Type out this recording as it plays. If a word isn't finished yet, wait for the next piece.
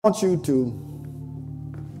Want you to,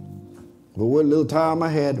 but what little time I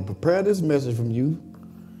had to prepare this message from you,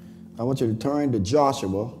 I want you to turn to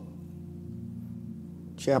Joshua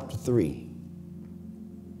chapter 3.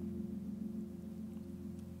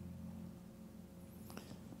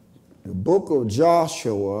 The book of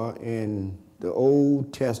Joshua in the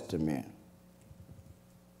Old Testament.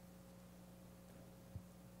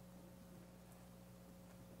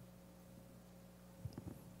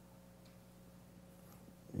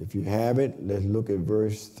 If you have it, let's look at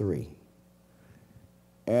verse 3.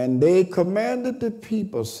 And they commanded the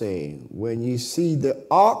people, saying, when ye see the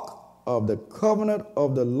ark of the covenant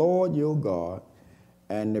of the Lord your God,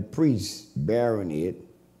 and the priests bearing it,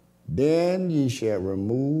 then ye shall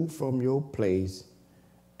remove from your place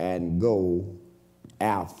and go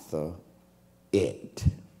after it.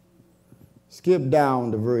 Skip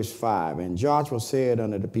down to verse 5. And Joshua said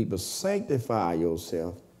unto the people, sanctify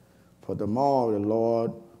yourself, for tomorrow the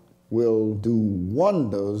Lord will do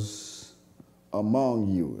wonders among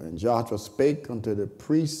you. And Joshua spake unto the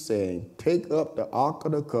priests, saying, take up the ark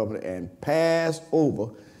of the covenant and pass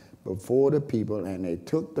over before the people. And they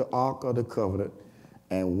took the ark of the covenant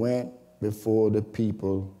and went before the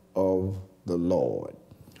people of the Lord.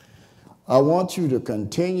 I want you to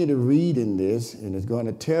continue to read in this, and it's going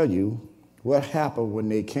to tell you what happened when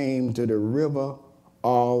they came to the river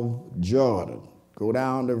of Jordan. Go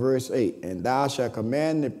down to verse 8. And thou shalt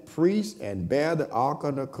command the priests and bear the ark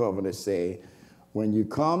of the covenant, say, when you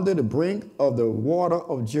come to the brink of the water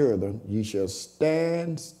of Jordan, ye shall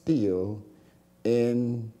stand still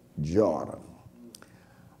in Jordan.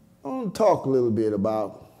 I want to talk a little bit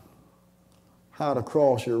about how to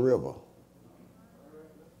cross your river,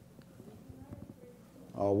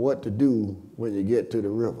 or what to do when you get to the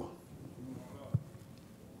river.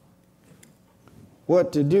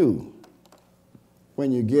 What to do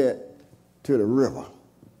when you get to the river.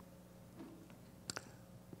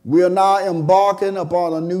 We are now embarking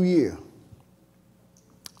upon a new year,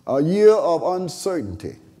 a year of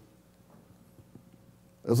uncertainty.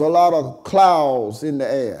 There's a lot of clouds in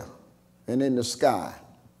the air and in the sky.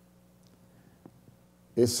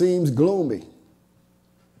 It seems gloomy.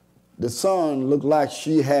 The sun looks like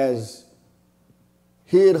she has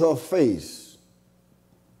hid her face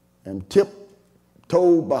and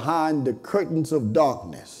tiptoed behind the curtains of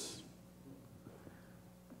darkness.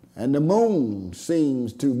 And the moon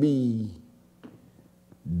seems to be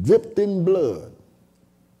dripped in blood.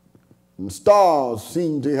 And stars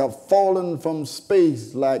seem to have fallen from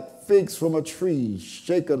space like figs from a tree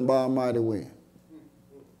shaken by a mighty wind.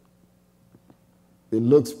 It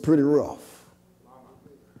looks pretty rough.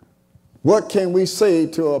 What can we say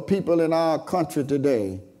to our people in our country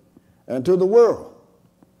today and to the world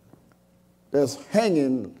that's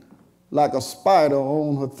hanging like a spider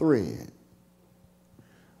on her thread,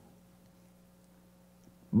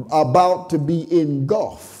 about to be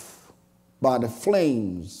engulfed by the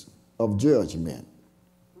flames of judgment?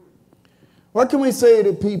 What can we say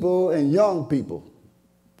to people and young people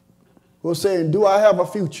who are saying, do I have a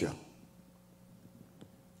future?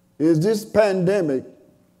 Is this pandemic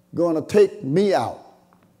going to take me out?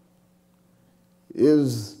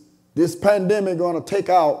 Is this pandemic going to take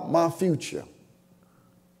out my future?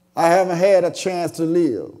 I haven't had a chance to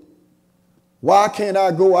live. Why can't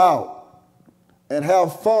I go out and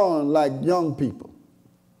have fun like young people?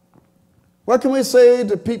 What can we say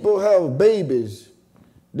to people who have babies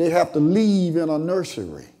they have to leave in a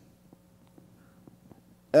nursery,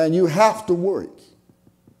 and you have to work,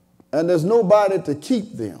 and there's nobody to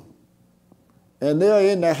keep them, and they're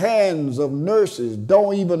in the hands of nurses,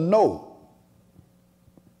 don't even know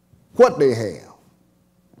what they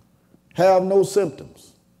have no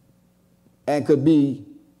symptoms, and could be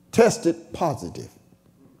tested positive?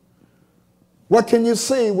 What can you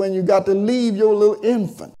say when you got to leave your little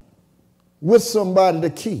infant with somebody to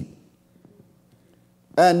keep,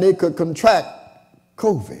 and they could contract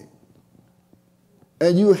COVID,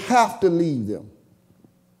 and you have to leave them?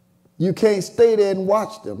 You can't stay there and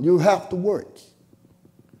watch them. You have to work.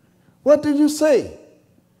 What did you say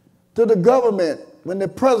to the government when the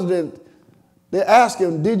president, they asked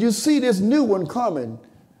him, did you see this new one coming?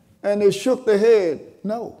 And they shook their head,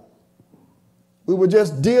 no. We were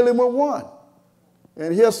just dealing with one.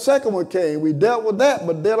 And here a second one came. We dealt with that,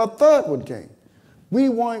 but then a third one came. We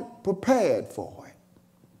weren't prepared for it.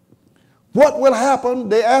 What will happen?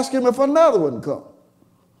 They asked him if another one come.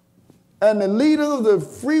 And the leader of the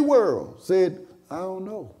free world said, I don't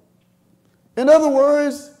know. In other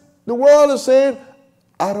words, the world is saying,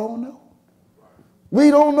 I don't know. We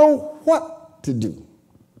don't know what to do.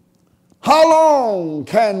 How long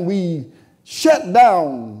can we shut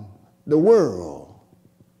down the world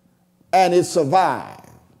and it survived.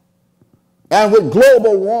 And with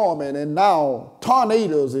global warming and now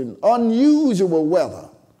tornadoes and unusual weather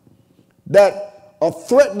that are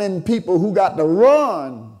threatening people who got to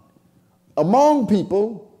run among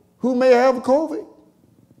people who may have COVID.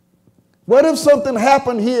 What if something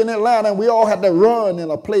happened here in Atlanta and we all had to run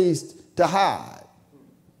in a place to hide?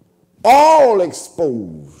 All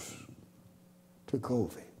exposed to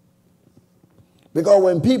COVID. Because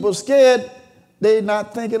when people are scared, they're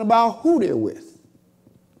not thinking about who they're with.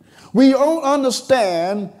 We don't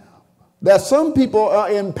understand that some people are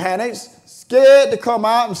in panic, scared to come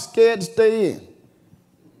out and scared to stay in.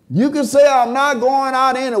 You can say, I'm not going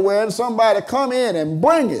out anywhere, and somebody come in and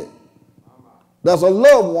bring it. There's a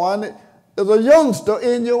loved one, there's a youngster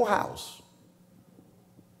in your house.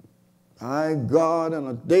 My God, on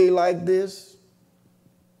a day like this,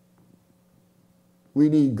 we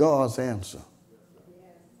need God's answer.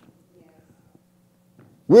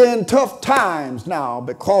 We're in tough times now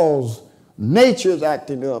because nature's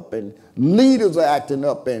acting up and leaders are acting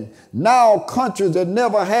up, and now countries that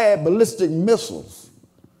never had ballistic missiles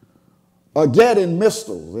are getting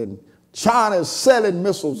missiles, and China is selling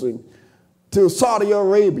missiles to Saudi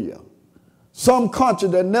Arabia. Some country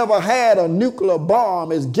that never had a nuclear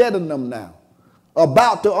bomb is getting them now,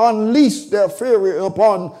 about to unleash their fury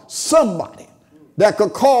upon somebody that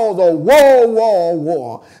could cause a world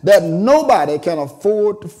war that nobody can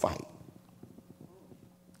afford to fight.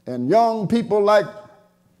 And young people like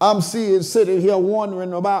I'm seeing sitting here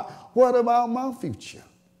wondering about, what about my future?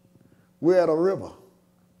 We're at a river.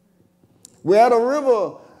 We're at a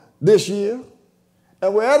river this year,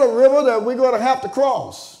 and we're at a river that we're going to have to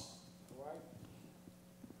cross.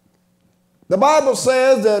 The Bible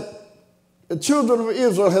says that the children of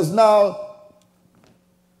Israel has now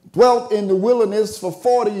dwelt in the wilderness for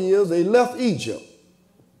 40 years. They left Egypt.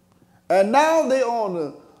 And now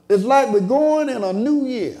they're it's like we're going in a new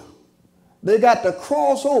year. They got to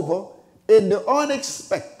cross over in the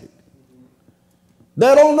unexpected.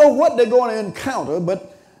 They don't know what they're going to encounter,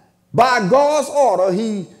 but by God's order,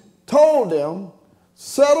 he told them,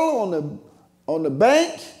 settle on the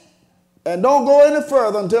bank and don't go any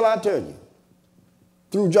further until I tell you.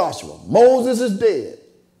 Through Joshua. Moses is dead.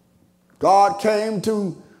 God came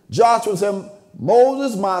to Joshua and said,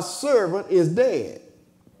 Moses, my servant, is dead.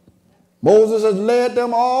 Moses has led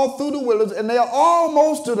them all through the wilderness, and they are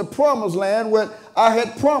almost to the promised land where I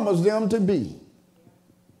had promised them to be.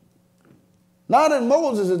 Now that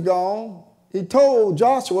Moses is gone, he told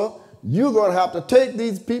Joshua, you're going to have to take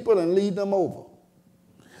these people and lead them over.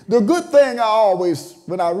 The good thing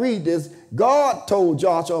when I read this, God told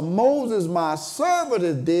Joshua, Moses, my servant,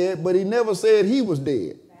 is dead, but he never said he was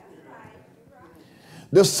dead.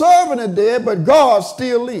 The servant is dead, but God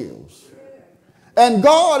still lives. And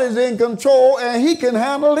God is in control, and he can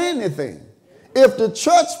handle anything. If the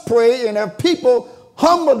church pray and if people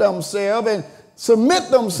humble themselves and submit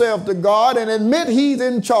themselves to God and admit he's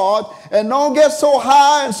in charge, and don't get so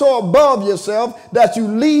high and so above yourself that you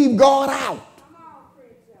leave God out.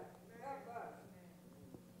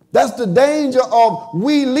 That's the danger of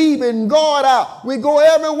we leaving God out. We go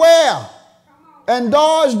everywhere and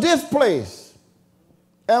dodge this place.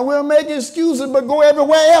 And we'll make excuses but go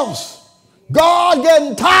everywhere else. God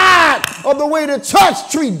getting tired of the way the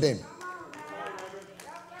church treats them.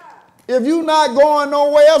 If you're not going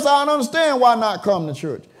nowhere else, I don't understand why not come to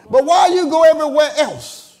church. But why you go everywhere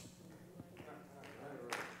else?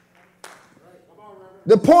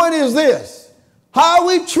 The point is this, how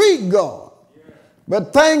we treat God.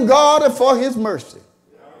 But thank God for his mercy.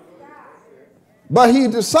 But he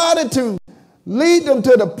decided to lead them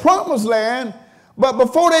to the promised land, but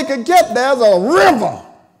before they could get there, there's a river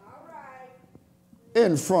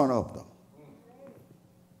in front of them.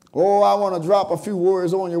 Oh, I want to drop a few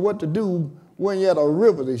words on you what to do when you're at a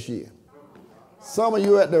river this year. Some of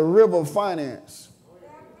you at the river of finance.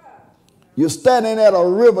 You're standing at a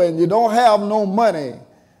river and you don't have no money.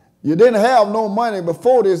 You didn't have no money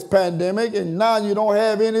before this pandemic, and now you don't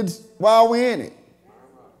have any while we're in it.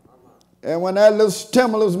 And when that little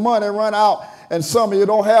stimulus money run out and some of you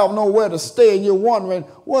don't have nowhere to stay and you're wondering,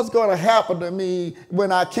 what's going to happen to me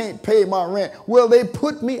when I can't pay my rent? Will they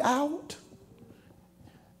put me out?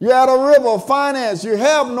 You're at a river of finance. You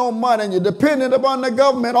have no money and you're dependent upon the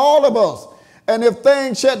government, all of us. And if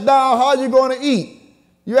things shut down, how are you going to eat?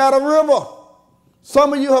 You're at a river.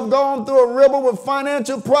 Some of you have gone through a river with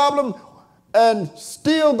financial problems and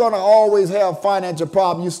still going to always have financial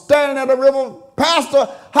problems. You're standing at a river, Pastor,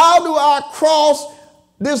 how do I cross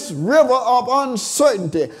this river of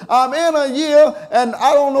uncertainty? I'm in a year and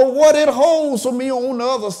I don't know what it holds for me on the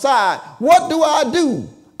other side. What do I do?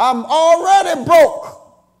 I'm already broke.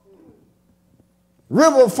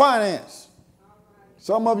 River of finance.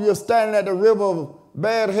 Some of you are standing at the river of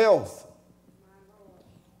bad health.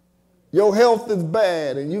 Your health is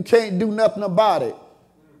bad and you can't do nothing about it.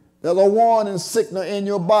 There's a warning signal in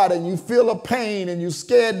your body and you feel a pain and you're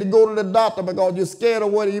scared to go to the doctor because you're scared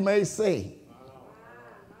of what he may say.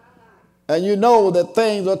 And you know that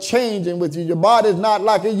things are changing with you. Your body's not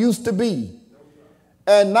like it used to be.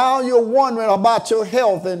 And now you're wondering about your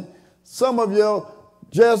health, and some of you are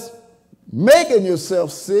just making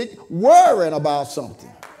yourself sick, worrying about something.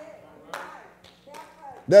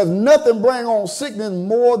 There's nothing bring on sickness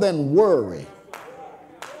more than worry.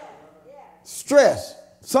 Stress.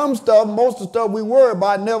 Some stuff, most of the stuff we worry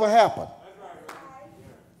about never happen.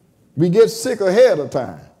 We get sick ahead of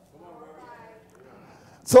time.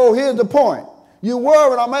 So here's the point. You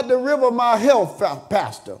worry, I'm at the river of my health,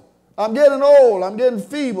 Pastor. I'm getting old. I'm getting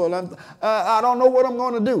feeble. I don't know what I'm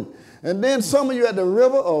going to do. And then some of you at the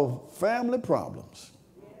river of family problems.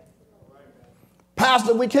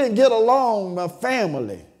 Pastor, we can't get along, my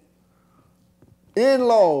family.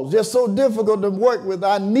 In-laws, just so difficult to work with.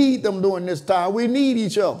 I need them during this time. We need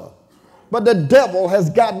each other. But the devil has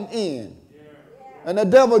gotten in. And the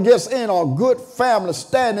devil gets in a good family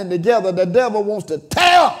standing together. The devil wants to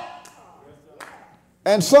tear.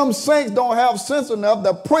 And some saints don't have sense enough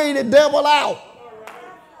to pray the devil out.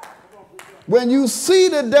 When you see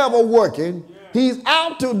the devil working, he's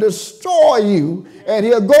out to destroy you, and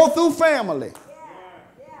he'll go through family.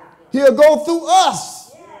 He'll go through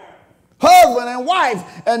us, husband and wife.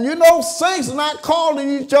 And you know, saints not calling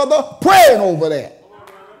each other, praying over that.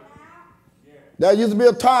 There used to be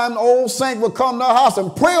a time the old saint would come to the house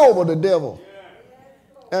and pray over the devil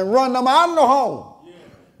and run them out of the home.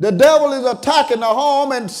 The devil is attacking the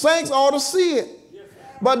home, and saints ought to see it.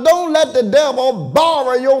 But don't let the devil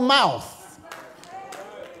borrow your mouth.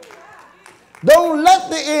 Don't let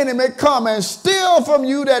the enemy come and steal from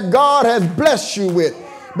you that God has blessed you with,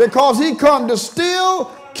 because he come to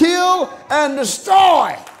steal, kill, and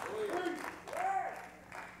destroy.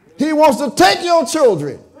 He wants to take your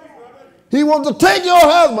children. He wants to take your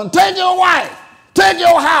husband, take your wife, take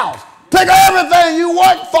your house, take everything you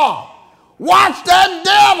work for. Watch that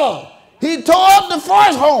devil. He tore up the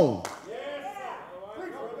first home.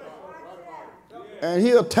 And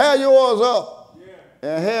he'll tear yours up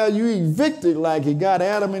and have you evicted like he got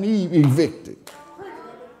Adam and Eve evicted.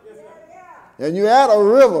 And you're at a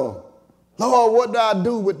river. Lord, what do I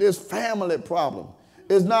do with this family problem?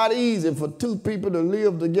 It's not easy for two people to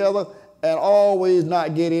live together and always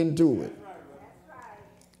not get into it.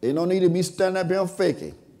 They don't need to be standing up here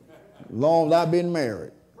faking as long as I've been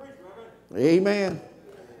married. Amen.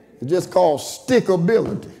 It's just called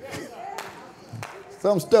stickability.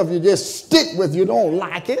 Some stuff you just stick with, you don't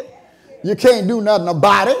like it. You can't do nothing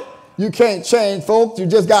about it. You can't change folks. You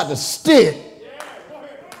just got to stick.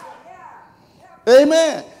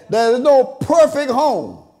 Amen. There is no perfect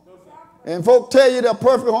home. And folk tell you they're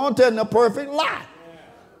perfect home, tell them they're perfect lie.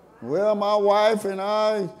 Well, my wife and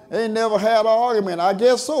I ain't never had an argument. I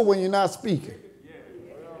guess so when you're not speaking.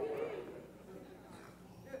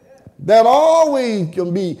 That always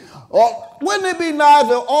can be. Wouldn't it be nice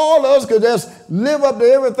if all of us could just live up to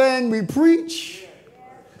everything we preach?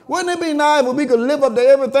 Wouldn't it be nice if we could live up to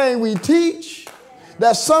everything we teach?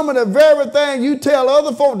 That some of the very thing you tell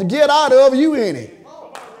other folks to get out of, you in it.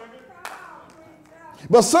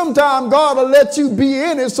 But sometimes God will let you be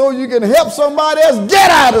in it so you can help somebody else get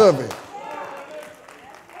out of it.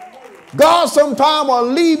 God sometimes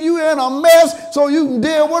will leave you in a mess so you can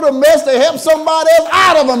deal with a mess to help somebody else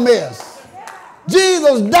out of a mess.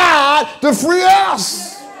 Jesus died to free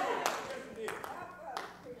us.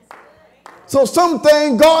 So some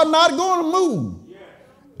things God not going to move.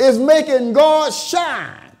 It's making God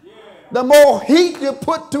shine. The more heat you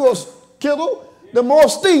put to a kettle, the more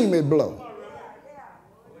steam it blows.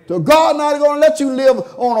 So God not going to let you live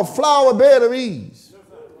on a flower bed of ease.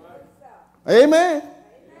 Amen.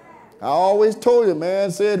 I always told you, man,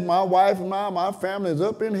 said my wife and my family is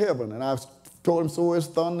up in heaven. And I told him so is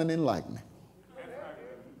thunder and lightning.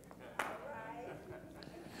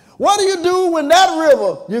 What do you do when that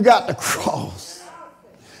river you got to cross?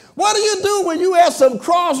 What do you do when you at some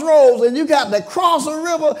crossroads and you got to cross a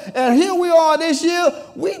river, and here we are this year,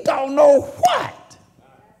 we don't know what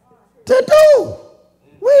to do.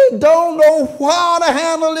 We don't know how to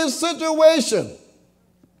handle this situation.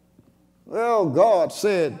 Well, God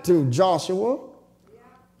said to Joshua,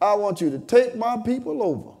 I want you to take my people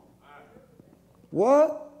over.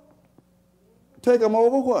 What? Take them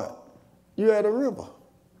over what? You're at a river.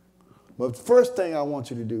 But the first thing I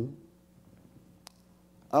want you to do,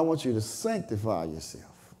 I want you to sanctify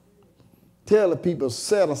yourself. Tell the people,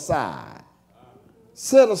 set aside.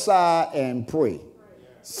 Set aside and pray.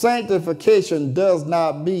 Sanctification does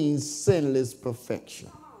not mean sinless perfection.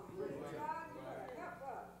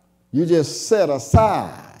 You just set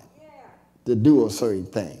aside to do a certain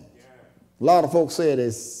thing. A lot of folks say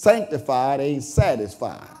they're sanctified, ain't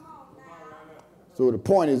satisfied. So the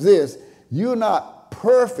point is this: you're not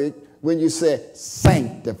perfect when you say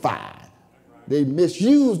sanctified. They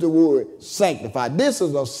misuse the word sanctified. This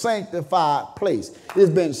is a sanctified place. It's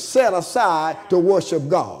been set aside to worship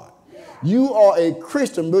God. You are a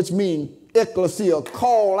Christian, which means ecclesia,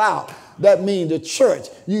 called out. That means the church.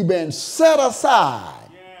 You've been set aside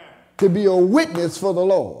to be a witness for the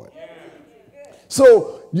Lord.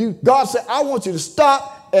 So God said, I want you to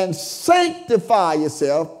stop and sanctify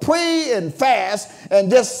yourself, pray and fast, and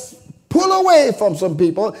just pull away from some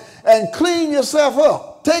people and clean yourself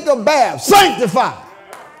up. Take a bath, sanctify.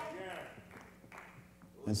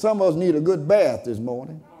 And some of us need a good bath this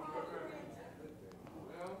morning.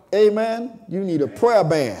 Amen. You need a prayer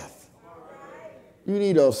bath. You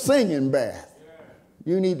need a singing bath.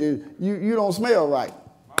 You need to, you don't smell right.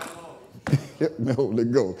 Holy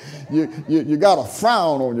Ghost. You got a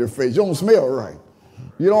frown on your face. You don't smell right.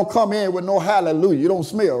 You don't come in with no hallelujah. You don't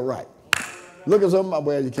smell right. Look at somebody,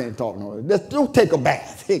 well, you can't talk no. Just don't take a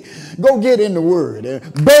bath. Go get in the Word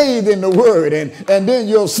and bathe in the Word, and then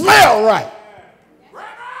you'll smell right.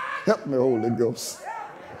 Help me, Holy Ghost.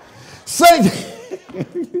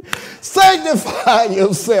 Sanctify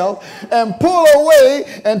yourself and pull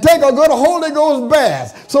away and take a good Holy Ghost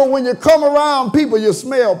bath. So when you come around people, you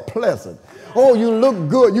smell pleasant. Oh, you look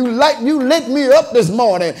good. You lit me up this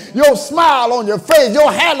morning. Your smile on your face,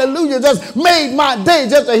 your hallelujah just made my day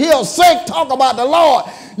just to hear a saint talk about the Lord.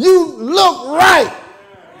 You look right.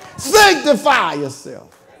 Sanctify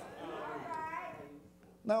yourself.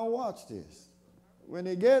 Now watch this. When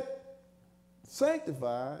they get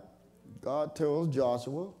sanctified, God tells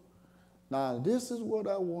Joshua, now this is what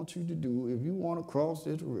I want you to do if you want to cross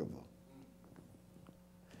this river.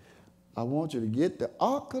 I want you to get the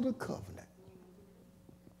Ark of the Covenant.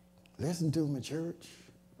 Listen to me, church.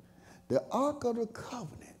 The Ark of the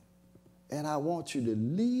Covenant. And I want you to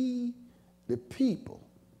lead the people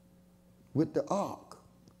with the Ark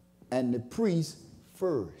and the priest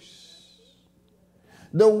first.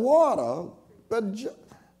 The water, but wait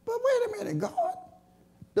a minute, God.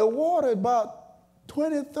 The water is about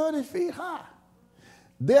 20, 30 feet high.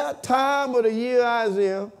 That time of the year,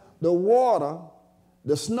 Isaiah, the water,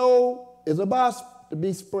 the snow is about to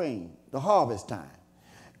be spring, the harvest time.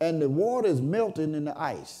 And the water is melting in the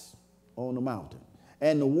ice on the mountain.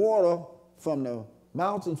 And the water from the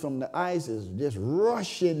mountain, from the ice, is just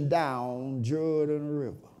rushing down Jordan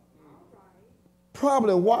River.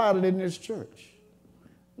 Probably wider than this church.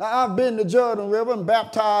 Now, I've been to Jordan River and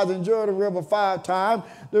baptized in Jordan River 5 times.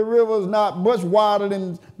 The river is not much wider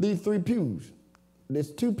than these 3 pews. There's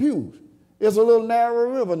 2 pews. It's a little narrow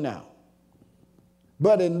river now.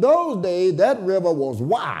 But in those days, that river was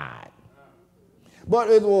wide. But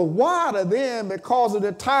it was wider then because of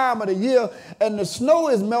the time of the year, and the snow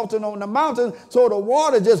is melting on the mountain, so the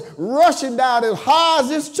water just rushing down as high as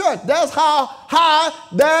this church. That's how high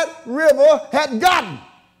that river had gotten.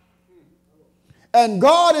 And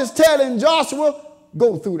God is telling Joshua,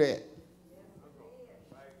 go through that.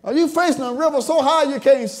 Are you facing a river so high you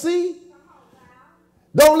can't see?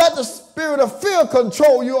 Don't let the spirit of fear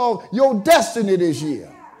control your destiny this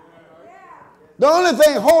year. The only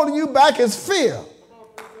thing holding you back is fear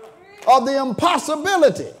of the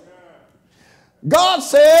impossibility. God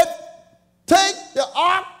said, take the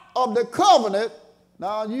Ark of the Covenant.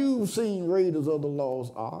 Now, you've seen Raiders of the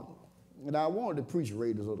Lost Ark. And I wanted to preach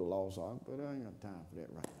Raiders of the Lost Ark, but I ain't got time for that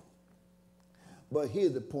right now. But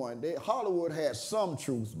here's the point. Hollywood had some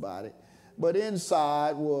truths about it, but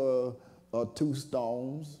inside were 2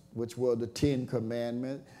 stones, which were the 10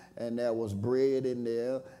 Commandments, and there was bread in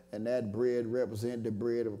there, and that bread represented the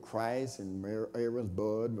bread of Christ, and Aaron's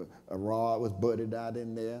bud, a rod was budded out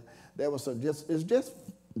in there. There was it's just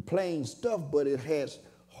plain stuff, but it has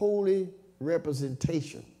holy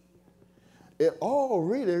representation. It all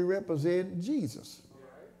really represents Jesus.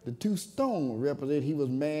 The 2 stones represent he was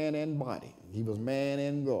man and body. He was man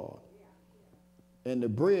and God. And the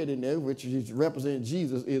bread in there, which represents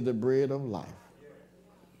Jesus, is the bread of life.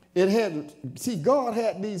 God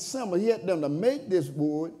had these symbols. He had them to make this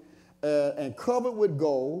wood and covered with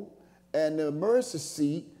gold, and the mercy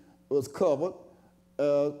seat was covered,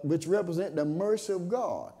 which represent the mercy of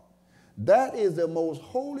God. That is the most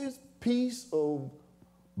holiest piece of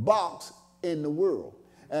box in the world.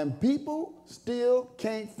 And people still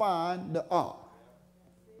can't find the Ark.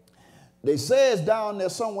 They say it's down there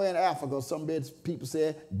somewhere in Africa. Some people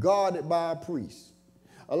say guarded by a priest.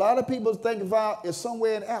 A lot of people think about it's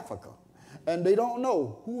somewhere in Africa, and they don't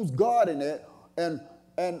know who's guarding it.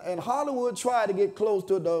 And Hollywood tried to get close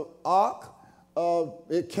to the ark.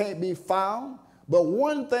 It can't be found. But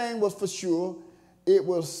one thing was for sure, it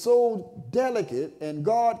was so delicate, and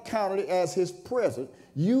God counted it as his presence,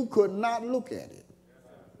 you could not look at it.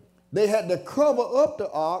 They had to cover up the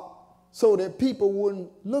ark so that people wouldn't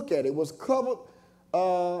look at it. It was covered,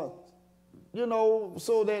 you know,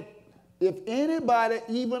 so that if anybody,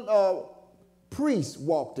 even a priest,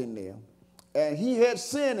 walked in there, and he had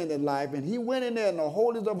sin in his life, and he went in there in the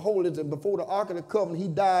holies of holies, and before the Ark of the Covenant, he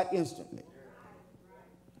died instantly.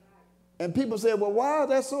 And people say, well, why is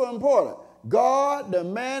that so important? God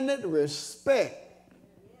demanded respect.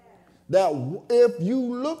 That if you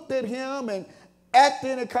looked at him and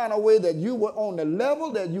acted in a kind of way that you were on the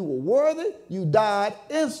level, that you were worthy, you died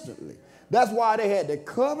instantly. That's why they had to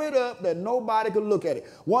cover it up that nobody could look at it.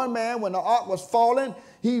 One man, when the ark was falling,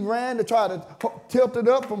 he ran to try to tilt it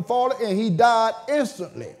up from falling, and he died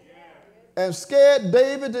instantly. And scared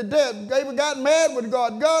David to death. David got mad with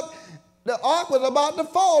God. God, the ark was about to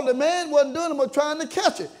fall. The man wasn't doing it, but trying to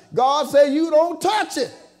catch it. God said, you don't touch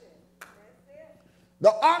it.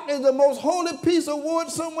 The ark is the most holy piece of wood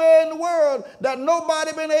somewhere in the world that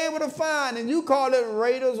nobody been able to find, and you call it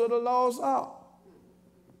Raiders of the Lost Ark.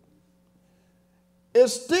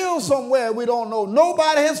 It's still somewhere we don't know.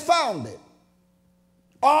 Nobody has found it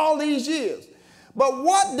all these years. But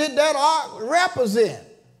what did that ark represent?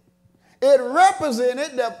 It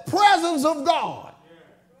represented the presence of God.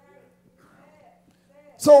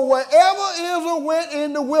 So wherever Israel went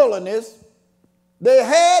in the wilderness, they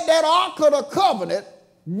had that ark of the covenant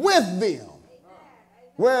with them.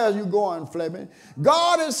 Where are you going, Fleming?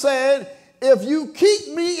 God is saying, if you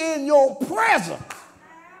keep me in your presence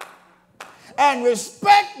and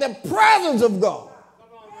respect the presence of God,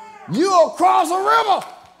 you'll cross a river.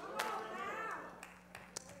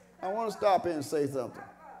 I want to stop here and say something.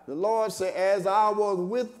 The Lord said, as I was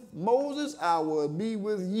with Moses, I will be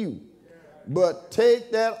with you. But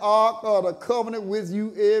take that ark of the covenant with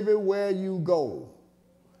you everywhere you go.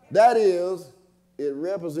 That is, it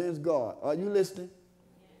represents God. Are you listening?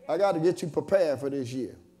 I got to get you prepared for this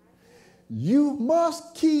year. You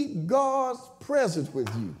must keep God's presence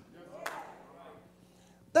with you.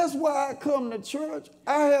 That's why I come to church.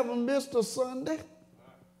 I haven't missed a Sunday.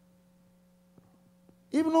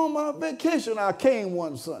 Even on my vacation, I came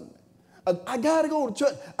one Sunday. I got to go to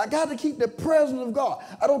church. I got to keep the presence of God.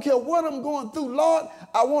 I don't care what I'm going through. Lord,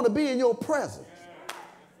 I want to be in your presence.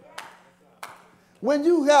 When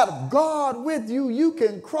you got God with you, you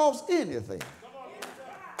can cross anything.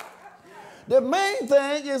 The main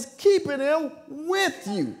thing is keeping him with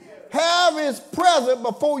you. Have his presence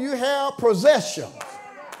before you have possessions.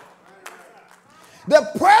 The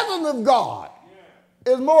presence of God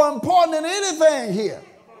is more important than anything here.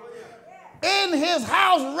 In his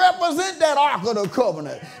house represent that Ark of the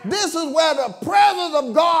Covenant. This is where the presence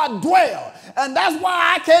of God dwells. And that's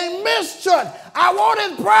why I can't miss church. I want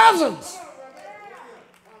his presence.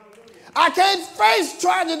 I can't face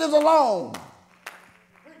tragedies alone.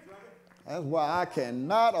 That's why I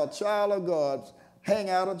cannot, a child of God, hang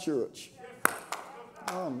out of church.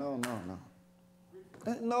 Oh, no.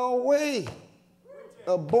 Ain't no way.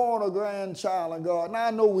 A born-again child of God. Now,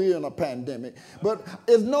 I know we're in a pandemic, but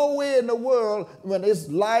there's no way in the world when this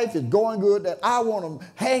life is going good that I want to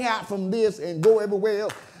hang out from this and go everywhere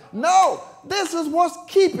else. No, this is what's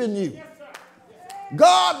keeping you.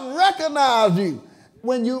 God recognized you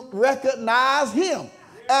when you recognize him,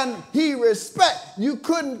 and he respect. You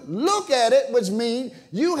couldn't look at it, which means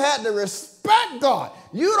you had to respect God.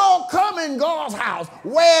 You don't come in God's house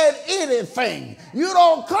wearing anything. You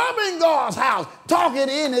don't come in God's house talking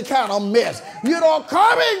any kind of mess. You don't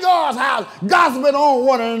come in God's house gossiping on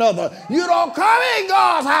one another. You don't come in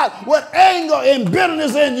God's house with anger and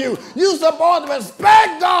bitterness in you. You're supposed to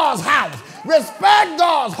respect God's house. Respect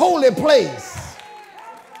God's holy place.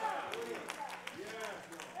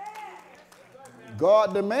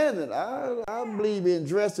 God demanded. I believe in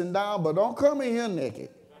dressing down, but don't come in here naked.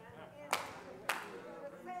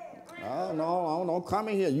 No, don't come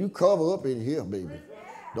in here. You cover up in here, baby.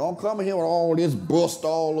 Don't come in here with all this bust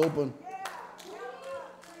all open.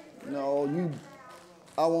 No,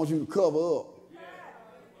 I want you to cover up.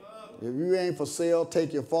 If you ain't for sale,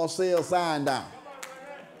 take your for sale sign down.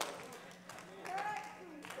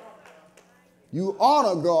 You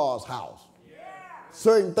honor God's house.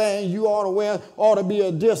 Certain things you ought to wear ought to be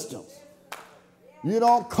a distance. You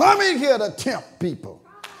don't come in here to tempt people.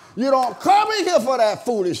 You don't come in here for that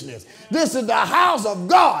foolishness. This is the house of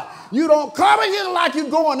God. You don't come in here like you're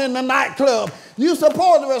going in the nightclub. You're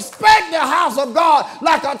supposed to respect the house of God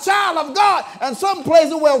like a child of God. And some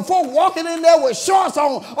places where folk walking in there with shorts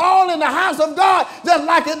on, all in the house of God, just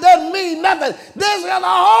like it doesn't mean nothing. This is a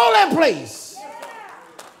holy place.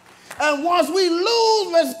 And once we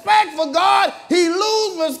lose respect for God, he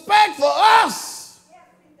loses respect for us.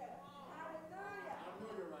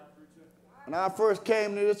 When I first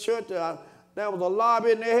came to the church, there was a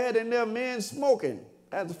lobby in their head and there were men smoking.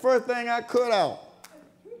 That's the first thing I cut out.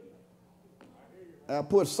 I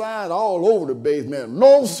put signs all over the basement,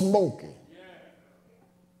 no smoking.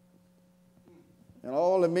 And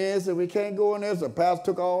all the men said, we can't go in there. So the pastor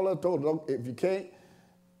took all that, told them, if you can't,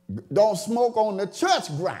 don't smoke on the church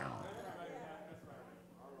ground.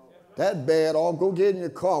 That bad, or go get in your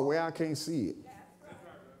car where I can't see it.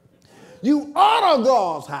 You honor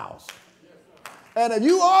God's house. And if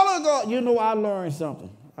you honor God, you know I learned something.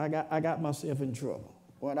 I got myself in trouble.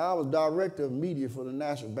 When I was director of media for the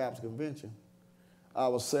National Baptist Convention, I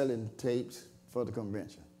was selling tapes for the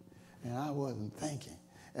convention. And I wasn't thinking.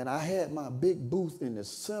 And I had my big booth in the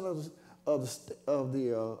center of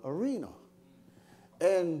the arena.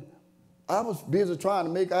 And I was busy trying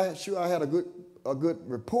to make sure I had a good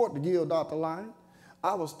report to give Dr. Lyon.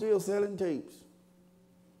 I was still selling tapes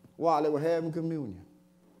while they were having communion.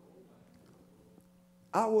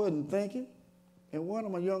 I wasn't thinking. And one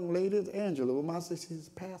of my young ladies, Angela, when I said, she says,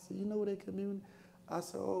 Pastor, you know they communion? I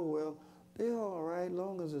said, oh, well, they're all right,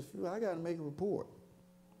 long as it's few. I got to make a report.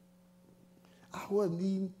 I wasn't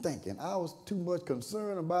even thinking. I was too much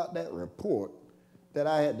concerned about that report that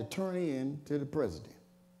I had to turn in to the president.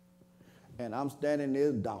 And I'm standing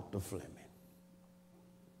there, Dr. Fleming.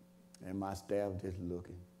 And my staff just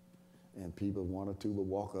looking. And people, one or two would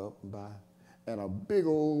walk up and by. And a big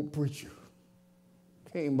old preacher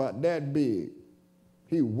came about that big.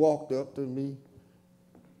 He walked up to me.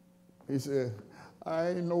 He said, I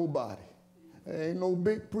ain't nobody. I ain't no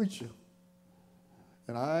big preacher.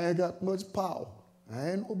 And I ain't got much power. I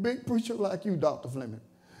ain't no big preacher like you, Dr. Fleming.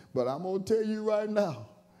 But I'm going to tell you right now,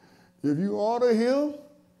 if you honor him,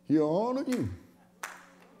 he'll honor you.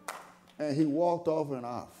 And he walked off and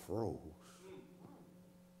I froze.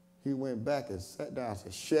 He went back and sat down and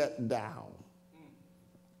said, shut down.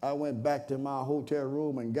 I went back to my hotel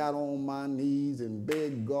room and got on my knees and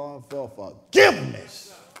begged God for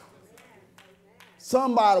forgiveness.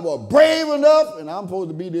 Somebody was brave enough, and I'm supposed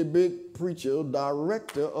to be the big preacher,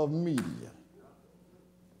 director of media.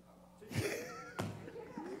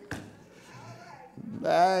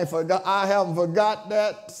 I haven't forgot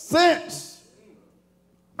that since.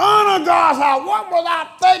 Honor God's house. What was I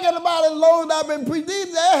thinking about as long as I've been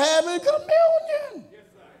preaching? They're having communion.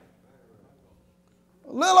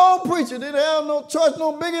 A little old preacher didn't have no church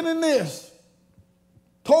no bigger than this.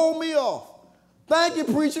 Told me off. Thank you,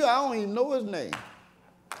 preacher. I don't even know his name.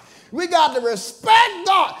 We got to respect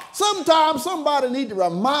God. Sometimes somebody need to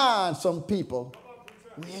remind some people,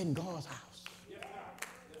 we're in God's house.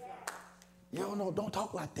 You don't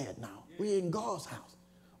talk like that now. We're in God's house.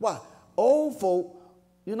 Why? Old folk,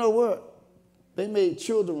 you know what? They made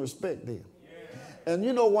children respect them. And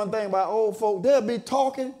you know one thing about old folk, they'll be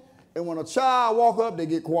talking, and when a child walk up, they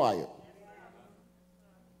get quiet.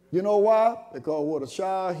 You know why? Because what a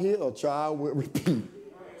child hear, a child will repeat.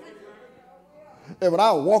 And when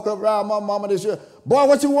I walk up around my mama this year, boy,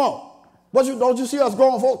 what you want? Don't you see us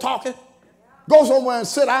grown folk talking? Go somewhere and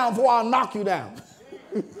sit down before I knock you down.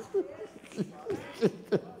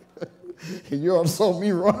 You ought to saw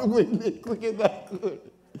me running with me quick as I could.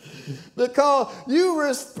 Because you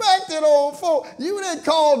respected old folk. You didn't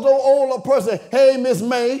call no older person, hey, Miss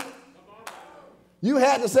May. You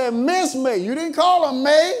had to say Miss May. You didn't call her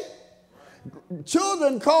May.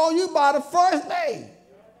 Children call you by the first name.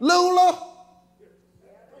 Lula.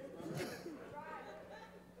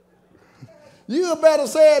 You better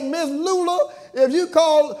say Miss Lula. If you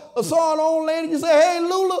call a son old lady, you say, hey,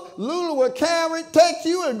 Lula. Lula will take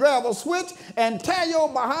you and grab a switch and tear your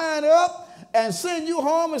behind up and send you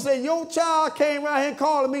home and say, your child came right here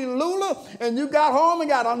calling me Lula, and you got home and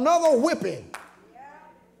got another whipping.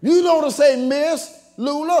 You know to say Miss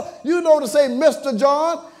Lula. You know to say Mr.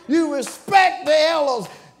 John. You respect the elders.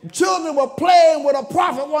 Children were playing with a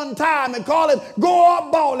prophet one time and called him, go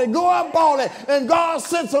up balling, go up balling. And God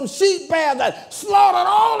sent some sheep bears that slaughtered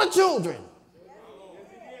all the children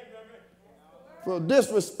for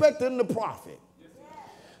disrespecting the prophet.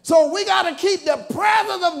 So we got to keep the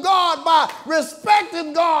presence of God by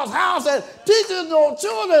respecting God's house and teaching your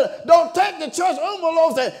children. Don't take the church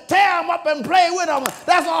envelopes and tear them up and play with them.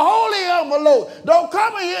 That's a holy envelope. Don't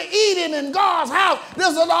come in here eating in God's house. This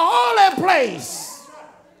is a holy place.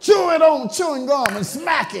 Chewing on chewing gum and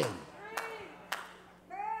smacking.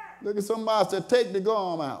 Look at somebody say, take the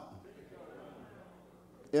gum out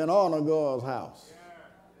and honor God's house.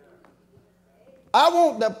 I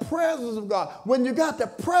want the presence of God. When you got the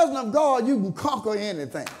presence of God, you can conquer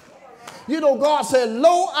anything. You know, God said,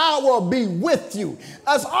 lo, I will be with you.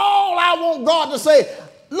 That's all I want God to say.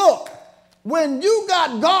 Look, when you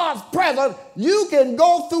got God's presence, you can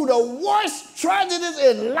go through the worst tragedies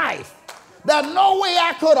in life. There's no way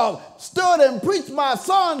I could have stood and preached my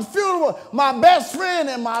son's funeral, my best friend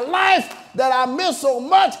in my life that I miss so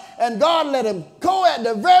much, and God let him go at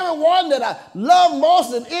the very one that I love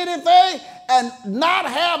most than anything, and not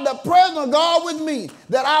have the presence of God with me,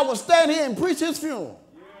 that I would stand here and preach his funeral,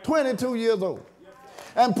 22 years old.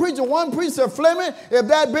 And one preacher, Fleming, if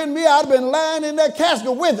that had been me, I'd have been lying in that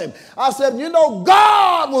casket with him. I said, you know,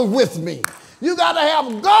 God was with me. You got to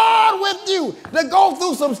have God with you to go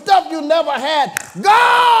through some stuff you never had.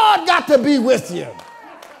 God got to be with you.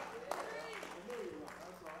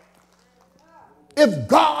 If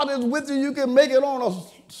God is with you, you can make it on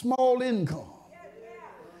a small income.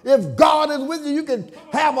 If God is with you, you can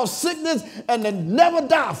have a sickness and then never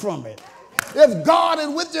die from it. If God is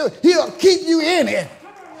with you, he'll keep you in it.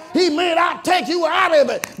 He may not take you out of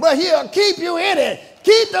it, but he'll keep you in it.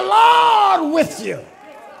 Keep the Lord with you.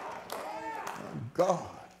 God.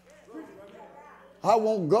 I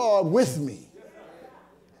want God with me.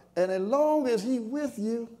 And as long as he's with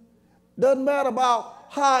you, doesn't matter about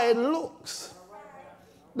how it looks.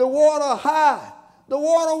 The water high, the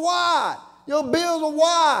water wide. Your bills are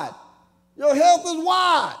wide. Your health is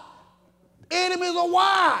wide. Enemies are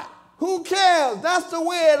wide. Who cares? That's the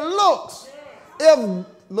way it looks.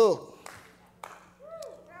 Look,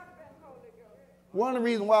 one of the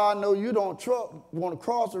reasons why I know you don't want to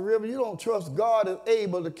cross the river, you don't trust God is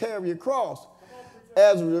able to carry your cross,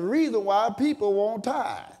 as the reason why people won't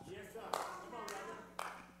tithe.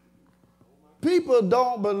 People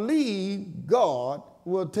don't believe God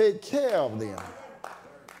will take care of them.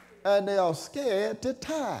 And they are scared to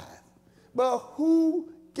tithe. But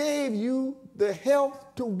who gave you the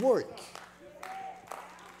health to work?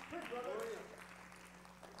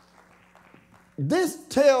 This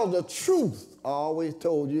tells the truth. I always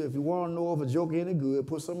told you, if you want to know if a joke any good,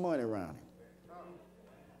 put some money around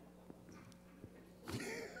it.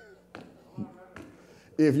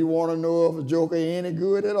 If you want to know if a joke ain't any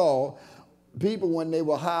good at all, people, when they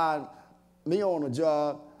were hiring me on a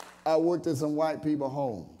job, I worked in some white people's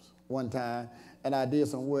homes one time, and I did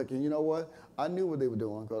some work, and you know what? I knew what they were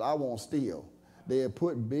doing, because I won't steal. They had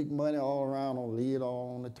put big money all around on, lay it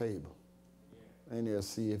all on the table, and they'll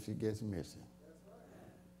see if it gets missing.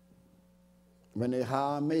 When they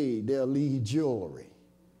hire a maid, they'll leave jewelry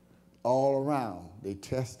all around. They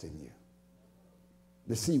testing you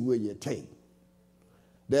to see where you take.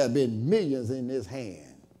 There have been millions in this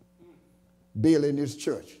hand building this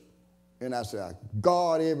church. And I said,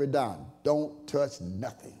 guard every dime. Don't touch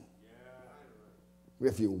nothing.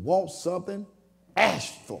 If you want something,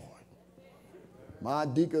 ask for it. My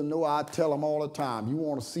deacon know I tell them all the time, you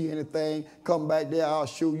want to see anything, come back there, I'll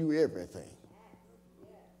show you everything.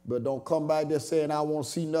 But don't come back there saying, I want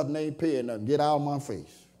to see nothing, ain't paying nothing. Get out of my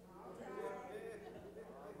face.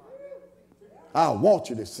 I want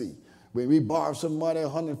you to see. When we borrowed some money,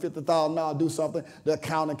 $150,000, do something, the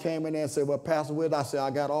accountant came in there and said, well, Pastor Witt, I said, I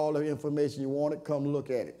got all the information you wanted. Come look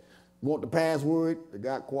at it. Want the password? They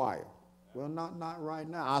got quiet. Well, not right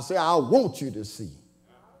now. I said, I want you to see.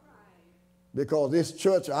 Because this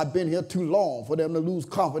church, I've been here too long for them to lose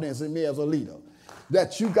confidence in me as a leader.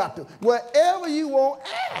 That you got to, wherever you want,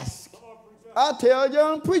 ask. I tell a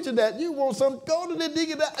young preacher that you want something, go to the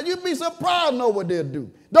deacon. You'd be surprised to know what they'll do.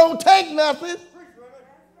 Don't take nothing.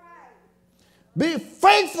 Be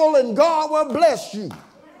faithful and God will bless you.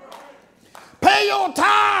 Pay your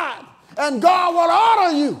tithe and God will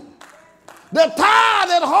honor you. The tithe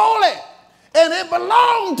is holy and it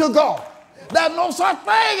belongs to God. There's no such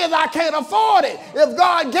thing as I can't afford it. If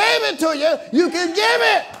God gave it to you, you can give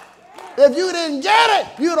it. If you didn't get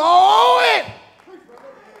it, you don't owe it.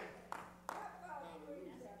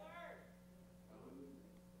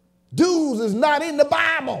 Dues is not in the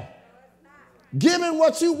Bible. Giving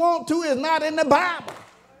what you want to is not in the Bible.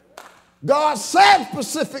 God said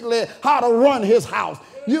specifically how to run his house.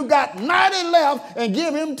 You got 90 left and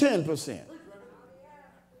give him 10%.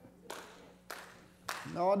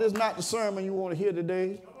 No, this is not the sermon you want to hear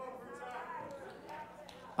today.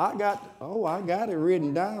 I got it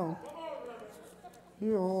written down.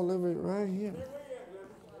 Here, all of it right here.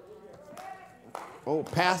 Oh,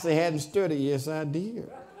 Pastor hadn't studied. Yes, I did.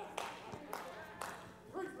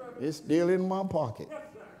 It's still in my pocket.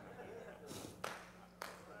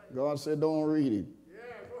 God said, don't read it.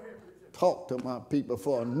 Talk to my people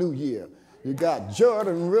for a new year. You got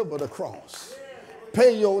Jordan River to cross.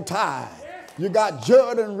 Pay your tithe. You got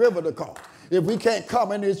Jordan River to cross. If we can't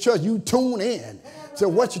come in this church, you tune in. So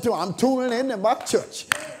what you doing? I'm tuning in to my church.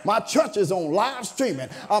 My church is on live streaming.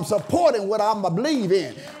 I'm supporting what I believe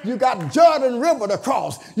in. You got Jordan River to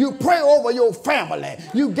cross. You pray over your family.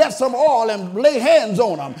 You get some oil and lay hands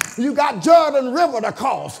on them. You got Jordan River to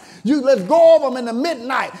cross. Let's go over them in the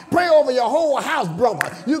midnight. Pray over your whole house,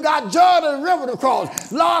 brother. You got Jordan River to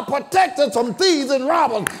cross. Lord, protect us from thieves and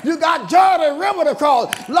robbers. You got Jordan River to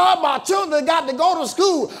cross. Lord, my children got to go to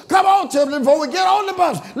school. Come on, children, before we get on the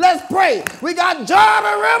bus. Let's pray. We got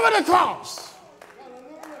Jordan River to cross.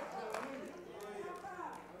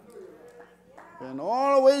 And the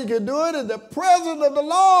only way you can do it is the presence of the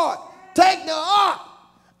Lord. Take the ark.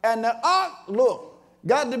 And the ark, look,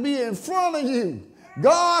 got to be in front of you.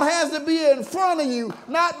 God has to be in front of you,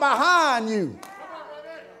 not behind you.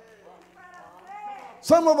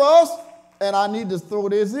 Some of us, and I need to throw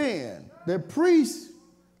this in, the priests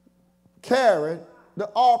carried the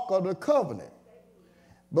ark of the covenant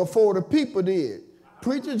before the people did.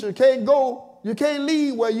 Preachers, you can't go, you can't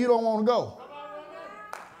leave where you don't want to go.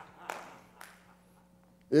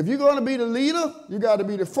 If you're going to be the leader, you got to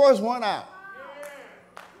be the first one out.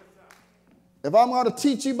 If I'm going to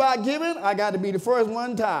teach you about giving, I got to be the first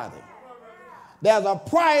one tithing. There's a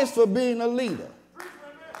price for being a leader.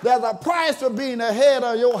 There's a price for being the head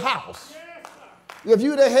of your house. If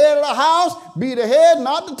you're the head of the house, be the head,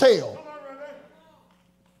 not the tail.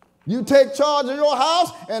 You take charge of your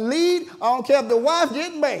house and lead. I don't care if the wife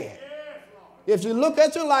gets mad. If she look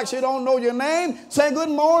at you like she don't know your name, say good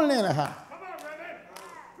morning anyhow.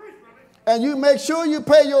 And you make sure you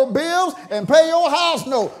pay your bills and pay your house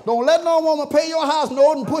note. Don't let no woman pay your house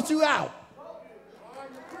note and put you out.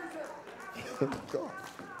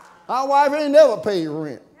 Our wife ain't never paid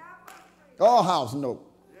rent or house note.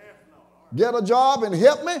 Get a job and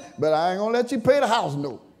help me, but I ain't going to let you pay the house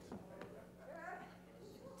note.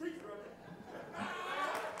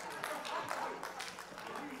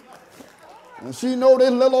 And she know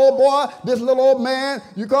this little old boy, this little old man,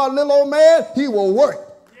 you call little old man, he will work.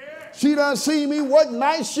 She done see me work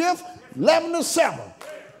night shift, 11 to 7,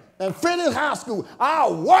 and finish high school.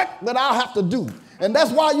 I'll work, but I'll have to do. And that's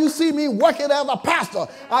why you see me working as a pastor.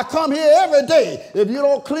 I come here every day. If you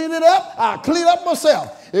don't clean it up, I'll clean up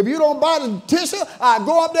myself. If you don't buy the tissue, I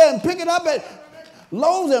go up there and pick it up at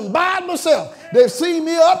Lowe's and buy it myself. They see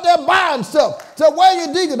me up there buying stuff. So where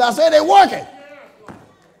you digging? I say they working.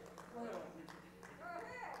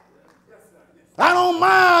 I don't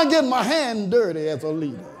mind getting my hand dirty as a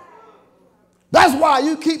leader. That's why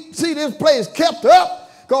you see this place kept up,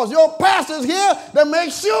 because your pastor's here to make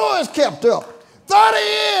sure it's kept up. 30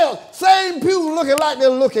 years, same people looking like they're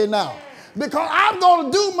looking now. Because I'm going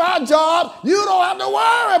to do my job, you don't have to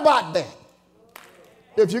worry about that.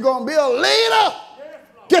 If you're going to be a leader,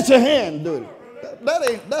 get your hand dirty.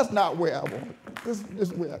 That's not where I want it. This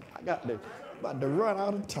is where I got to, about to run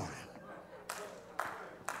out of time.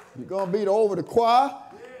 You're going to be over the choir,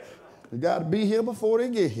 you got to be here before they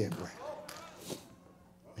get here, bro.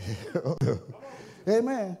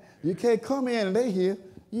 Amen. You can't come in and they here.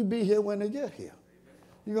 You be here when they get here.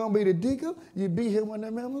 You're going to be the deacon. You be here when the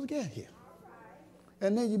members get here.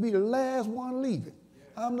 And then you be the last one leaving.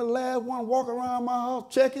 I'm the last one walking around my house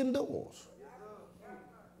checking doors.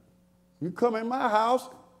 You come in my house,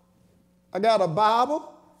 I got a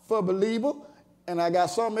Bible for believers, and I got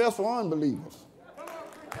something else for unbelievers.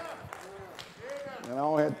 And I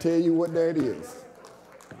don't have to tell you what that is.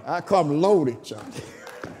 I come loaded, John.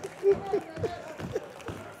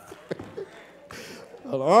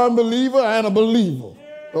 An unbeliever and a believer.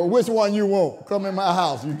 Or which one you want? Come in my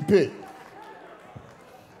house, you can pick.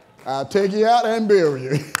 I'll take you out and bury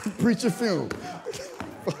you. Preach a funeral.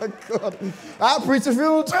 I'll preach a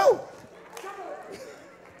funeral too.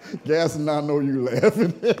 Gas and I know you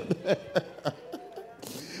laughing.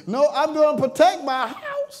 No, I'm going to protect my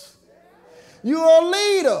house. You're a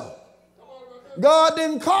leader. God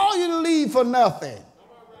didn't call you to lead for nothing.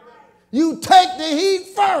 You take the heat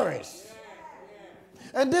first.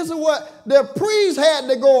 And this is what the priests had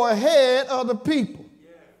to go ahead of the people.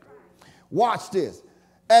 Watch this.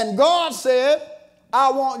 And God said,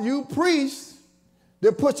 I want you priests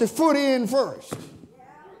to put your foot in first.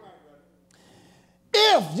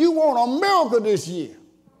 If you want a miracle this year,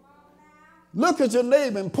 Look at your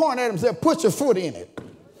neighbor and point at him and say, put your foot in it.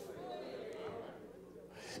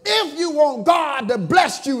 If you want God to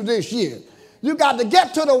bless you this year, you got to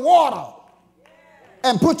get to the water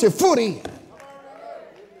and put your foot in.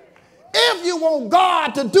 If you want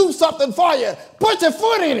God to do something for you, put your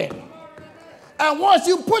foot in it. And once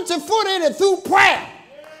you put your foot in it through prayer,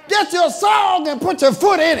 get your song and put your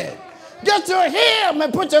foot in it. Get your hymn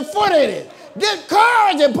and put your foot in it. Get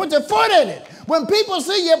courage and put your foot in it. When people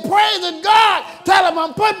see you praising God, tell them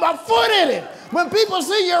I'm putting my foot in it. When people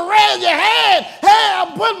see you raise your hand, hey,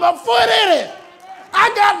 I'm putting my foot in it.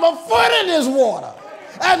 I got my foot in this water.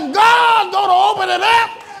 And God's going to open it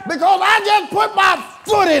up because I just put my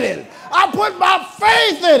foot in it. I put my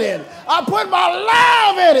faith in it. I put my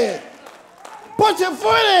love in it. Put your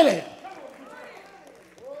foot in it.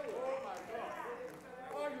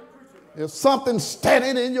 If something's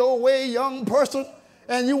standing in your way, young person,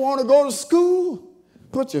 and you want to go to school,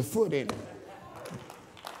 put your foot in it.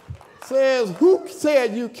 Says, who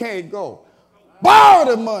said you can't go?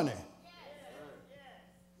 Borrow the money.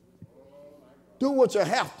 Do what you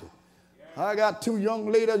have to. I got two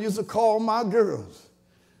young ladies I used to call my girls.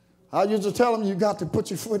 I used to tell them you got to put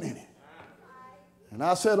your foot in it. And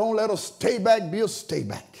I said, don't let a stay back be a stay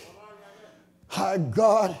back. Hi,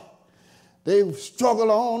 God. They struggled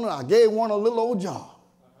on. I gave one a little old job.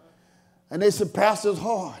 And they said, Pastor, it's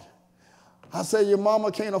hard. I said, your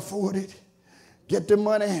mama can't afford it. Get the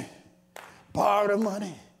money. Borrow the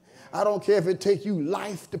money. I don't care if it takes you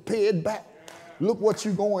life to pay it back. Look what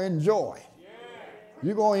you're going to enjoy.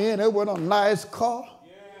 You're going to end up with a nice car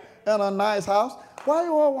and a nice house. Why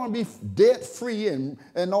you all want to be debt free and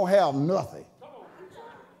don't have nothing?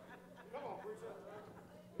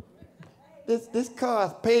 This car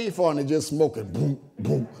is paid for and it's just smoking. Boom,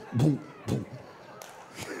 boom, boom, boom.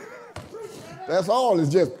 That's all. It's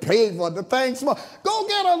just paid for. The thing smoke. Go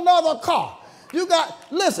get another car. You got,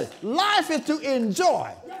 listen, life is to enjoy.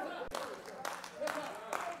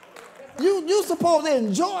 You supposed to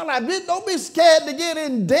enjoy life. Don't be scared to get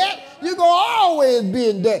in debt. You're going to always be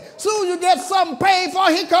in debt. Soon you get something paid for,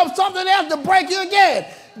 here comes something else to break you again.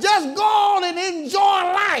 Just go on and enjoy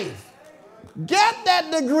life. Get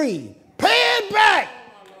that degree. Pay it back.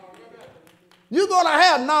 You're going to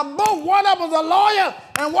have now both. One of them is a lawyer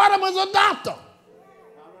and one of them is a doctor.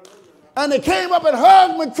 And they came up and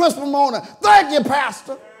hugged me Christmas morning. Thank you,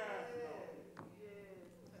 Pastor.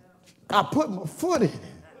 I put my foot in it.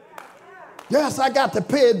 Yes, I got to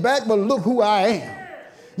pay it back, but look who I am.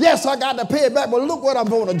 Yes, I got to pay it back, but look what I'm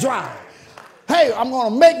going to drive. Hey, I'm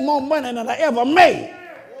going to make more money than I ever made.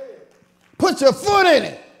 Put your foot in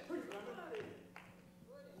it.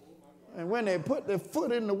 And when they put their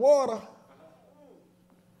foot in the water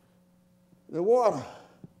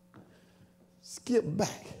skipped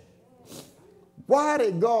back. Why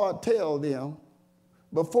did God tell them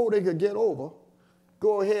before they could get over,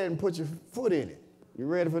 go ahead and put your foot in it? You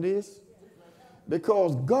ready for this?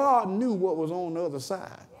 Because God knew what was on the other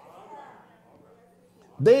side.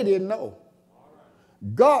 They didn't know.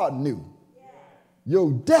 God knew.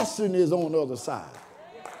 Your destiny is on the other side.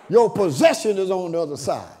 Your possession is on the other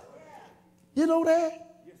side. You know that?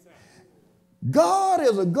 God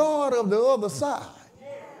is a God of the other side.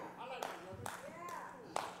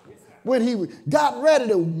 When he got ready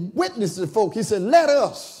to witness to folk, he said, let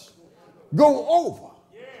us go over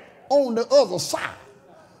on the other side.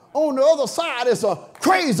 On the other side is a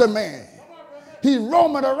crazy man. He's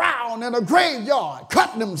roaming around in a graveyard,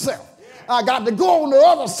 cutting himself. I got to go on the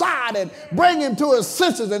other side and bring him to his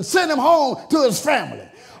senses and send him home to his family.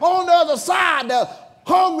 On the other side, the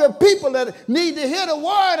hungry people that need to hear the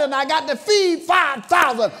word, and I got to feed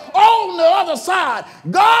 5,000. On the other side,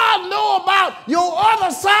 God knows about your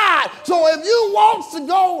other side. So if you want to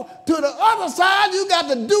go to the other side, you got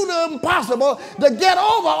to do the impossible to get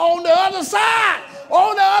over on the other side.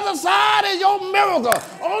 On the other side is your miracle.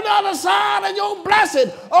 On the other side is your blessing.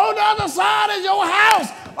 On the other side is your house.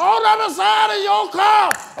 On the other side is your car.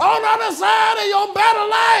 On the other side is your better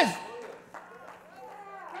life.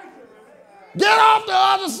 Get off the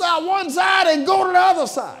other side, one side, and go to the other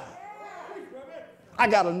side. I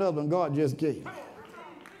got another one God just gave me.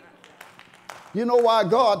 You know why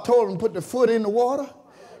God told him to put the foot in the water?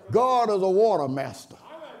 God is a water master.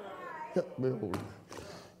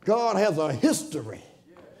 God has a history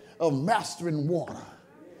of mastering water.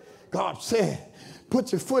 God said,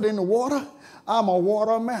 put your foot in the water. I'm a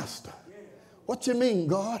water master. What you mean,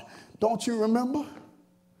 God? Don't you remember?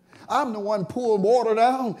 I'm the one pulled water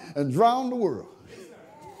down and drowned the world.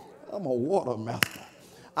 I'm a water master.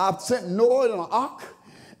 I've sent Noah in an ark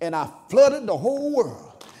and I flooded the whole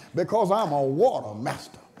world because I'm a water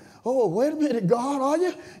master. Oh, wait a minute, God, are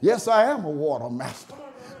you? Yes, I am a water master.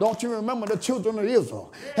 Don't you remember the children of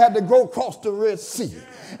Israel had to go across the Red Sea,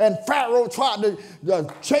 and Pharaoh tried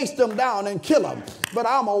to chase them down and kill them. But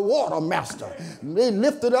I'm a water master. They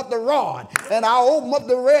lifted up the rod, and I opened up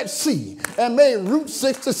the Red Sea and made Route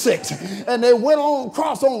 66. And they went on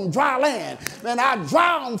across on dry land, and I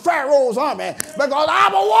drowned Pharaoh's army because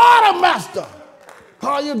I'm a water master.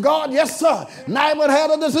 Are you God? Yes, sir. Naaman had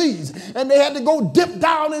a disease, and they had to go dip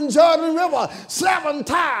down in Jordan River 7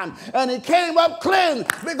 times, and he came up clean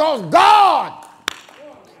because God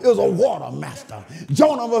is a water master.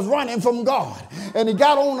 Jonah was running from God, and he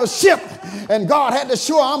got on a ship, and God had to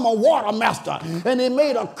show I'm a water master, and he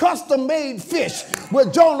made a custom-made fish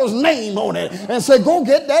with Jonah's name on it and said, go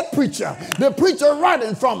get that preacher. The preacher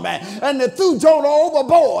running from me, and they threw Jonah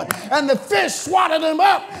overboard, and the fish swatted him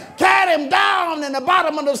up, carried him down in the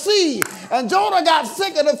bottom of the sea, and Jonah got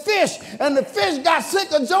sick of the fish, and the fish got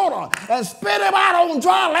sick of Jonah and spit him out on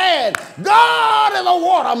dry land. God is a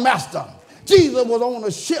water master. Jesus was on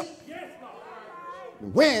a ship. The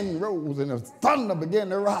wind rose and the thunder began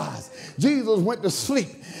to rise. Jesus went to sleep,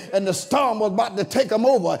 and the storm was about to take him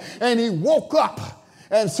over, and he woke up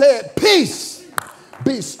and said, peace,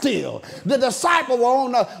 be still. The disciples were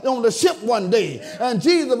on the ship one day, and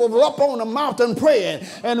Jesus was up on the mountain praying,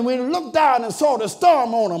 and when he looked down and saw the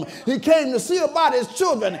storm on him, he came to see about his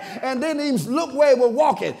children, and then he looked where he was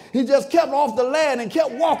walking. He just kept off the land and kept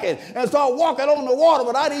walking and started walking on the water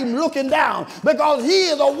without even looking down, because he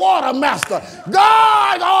is a water master.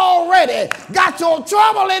 God already got your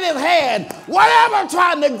trouble in his hand. Whatever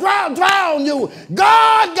trying to drown you,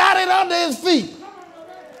 God got it under his feet.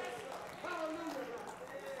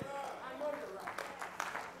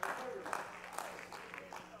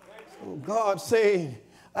 God said,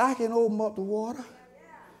 I can open up the water.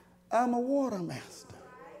 I'm a water master.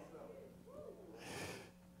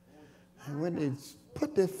 And when they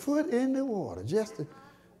put their foot in the water, just the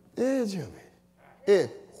edge of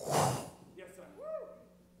it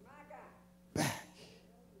back.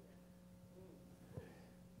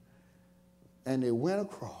 And they went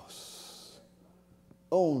across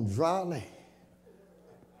on dry land.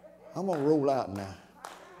 I'm going to roll out now.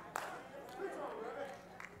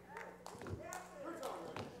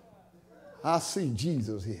 I see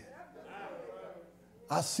Jesus here.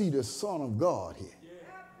 I see the Son of God here.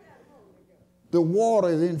 The water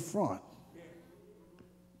is in front.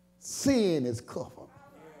 Sin is covered.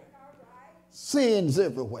 Sin's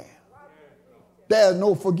everywhere. There's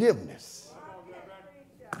no forgiveness.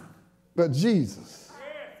 But Jesus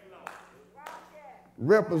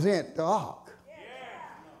represents the ark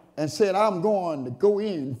and said, I'm going to go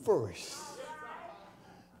in first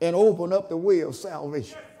and open up the way of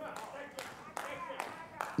salvation.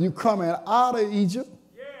 You coming out of Egypt,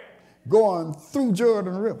 going through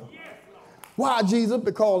Jordan River. Why, Jesus?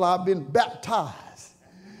 Because I've been baptized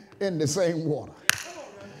in the same water.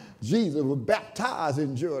 Jesus was baptized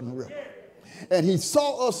in Jordan River. And he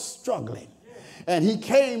saw us struggling. And he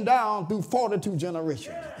came down through 42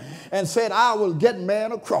 generations and said, I will get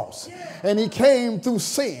man across. And he came through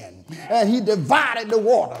sin. And he divided the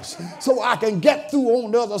waters so I can get through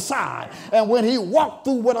on the other side. And when he walked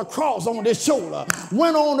through with a cross on his shoulder,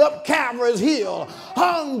 went on up Calvary's hill,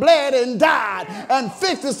 hung, bled, and died, and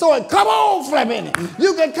fixed it so it come on, Fleming.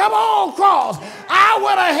 You can come on cross. I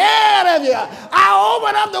went ahead of you. I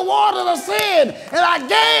opened up the waters of sin, and I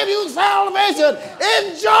gave you salvation.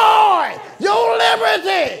 Enjoy your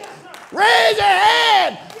liberty. Raise your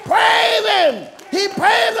hand. Praise him. He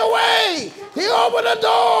paved the way. He opened the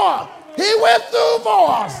door. He went through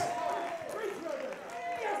for us.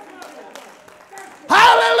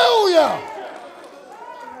 Hallelujah.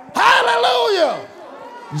 Hallelujah.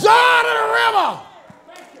 Jordan River.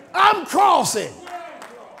 I'm crossing.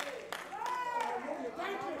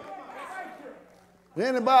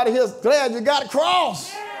 Anybody here glad you got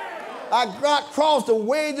crossed? I got crossed the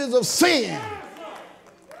wages of sin.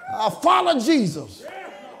 I followed Jesus.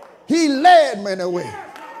 He led me the way.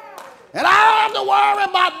 And I don't have to worry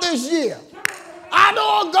about this year. I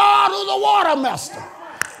know a God who's a water master.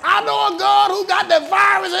 I know a God who got the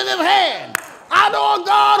virus in his hand. I know a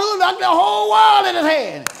God who got the whole world in his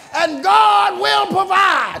hand. And God will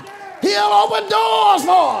provide. He'll open doors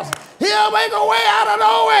for us. He'll make a way out of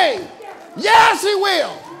no way. Yes, he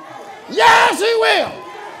will. Yes, he will.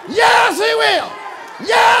 Yes, he will.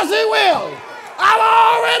 Yes, he will. I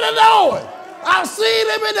already know it. I've seen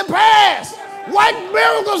him in the past work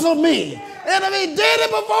miracles for me. And if he did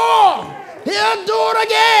it before, he'll do it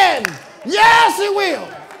again. Yes, he will.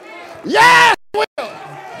 Yes, he will.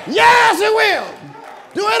 Yes, he will.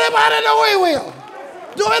 Do anybody know he will?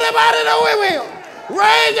 Do anybody know he will?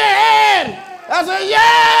 Raise your hand. I say,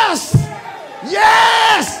 yes,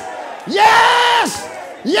 yes, yes,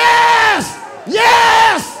 yes,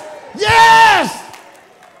 yes, yes,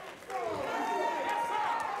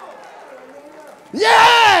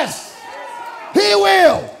 yes. He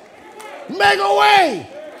will make a way.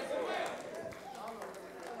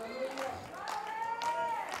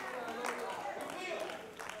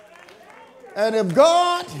 And if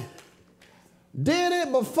God did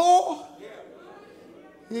it before,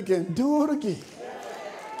 he can do it again.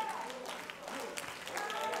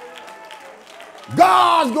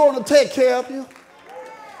 God's going to take care of you.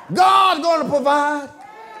 God's going to provide.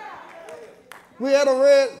 We're at a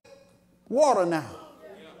red water now.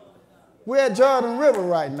 We're at Jordan River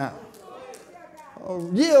right now. A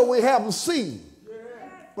year we haven't seen.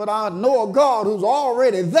 But I know a God who's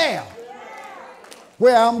already there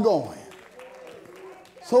where I'm going.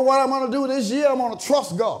 So what I'm going to do this year, I'm going to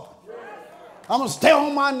trust God. I'm going to stay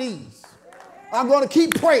on my knees. I'm going to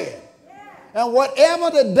keep praying. And whatever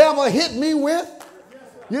the devil hit me with,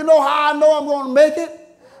 you know how I know I'm going to make it?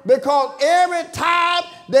 Because every time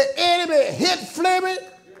the enemy hit Fleming,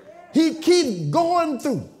 he keeps going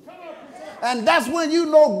through. And that's when you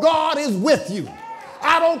know God is with you.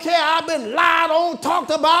 I don't care. I've been lied on, talked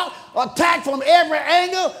about, attacked from every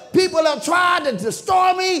angle. People have tried to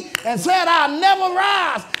destroy me and said I'll never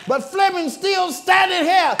rise. But Fleming's still standing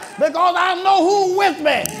here because I know who's with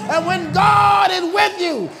me. And when God is with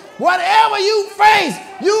you, whatever you face,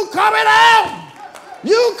 you coming out.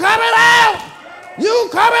 You coming out. You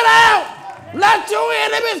coming out. Let your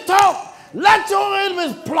enemies talk. Let your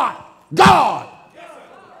enemies plot. God.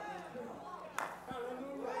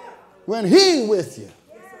 When he's with you,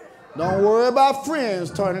 don't worry about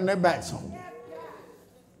friends turning their backs on you.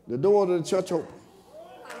 The door to the church open.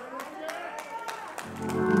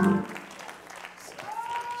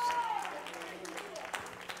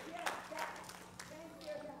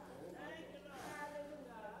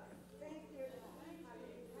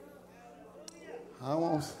 I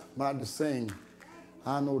want somebody to sing,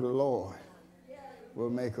 I know the Lord will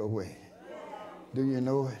make a way. Do you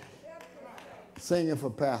know it? Singing for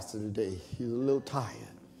Pastor today. He's a little tired.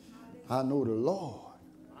 I know the Lord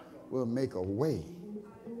will make a way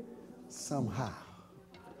somehow.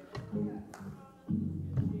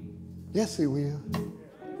 Yes, he will.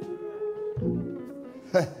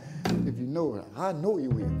 If you know it, I know he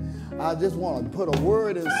will. I just want to put a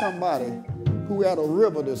word in somebody who had a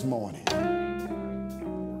river this morning.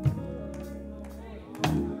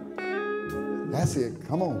 That's it.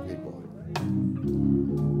 Come on, people.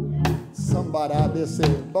 Somebody out there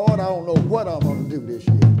said, Lord, I don't know what I'm going to do this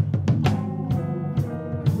year.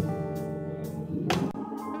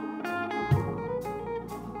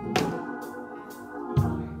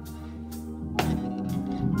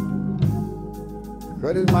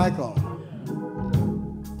 Cut his mic on.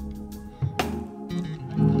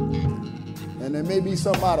 And there may be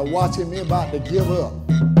somebody watching me about to give up.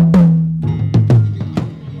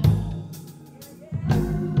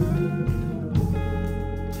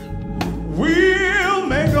 We'll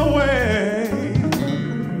make a way.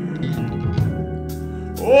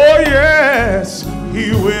 Oh, yes,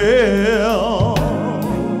 he will.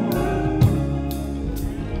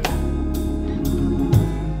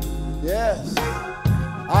 Yes,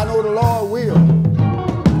 I know the Lord will.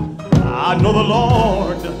 I know the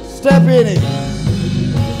Lord. Step in it.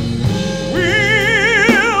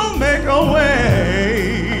 We'll make a way.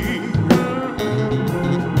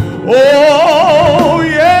 Oh,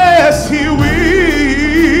 yes, he will.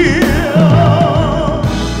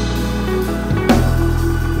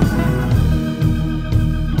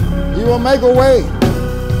 He will make a way.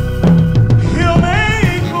 He'll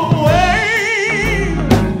make a way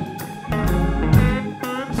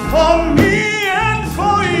for me and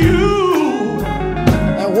for you.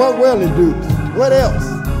 And what will he do? What else?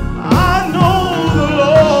 I know the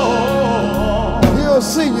Lord. He'll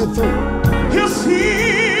see you through. He'll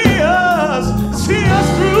see us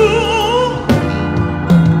through.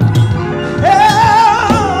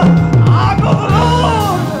 Yeah, I know the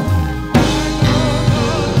Lord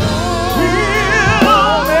will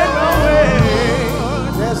make a way.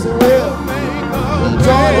 Yes, he will.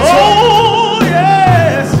 Join us. Oh,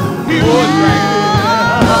 yes, he will.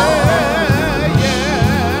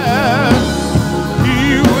 He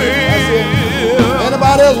will.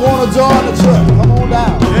 Anybody else want to join the church? Come on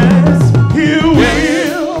down. Yes, he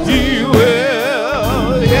will. He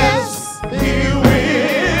will, yes, he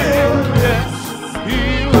will, yes, he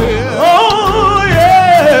will. Oh,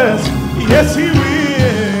 yes, yes, he will.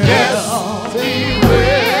 Yes, he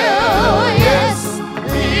will, yes,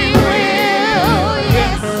 he will,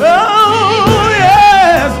 yes. Oh, yes.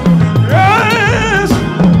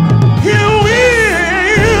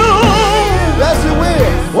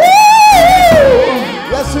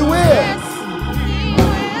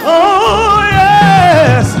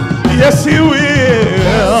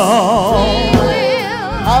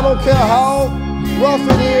 don't care how rough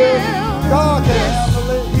it is, God can handle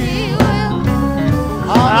it.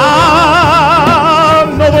 I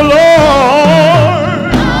know the Lord.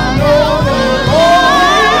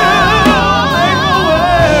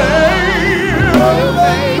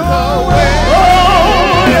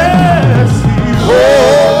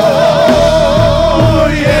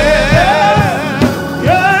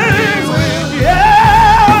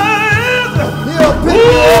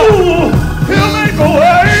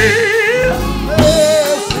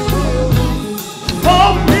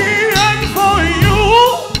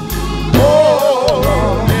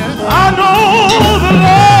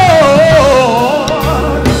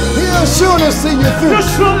 See you through.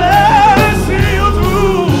 Just to let it see you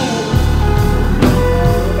through.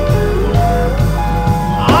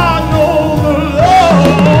 I know the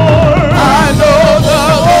Lord. I know the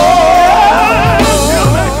Lord.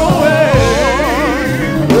 He'll make a way.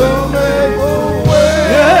 He'll make a way.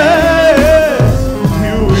 Yes,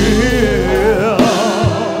 He will.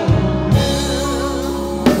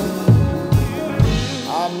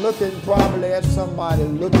 I'm looking probably at somebody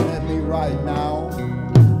looking at me right now.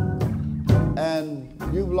 And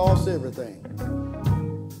you've lost everything.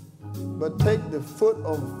 But take the foot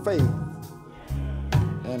of faith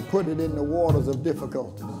and put it in the waters of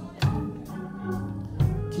difficulties.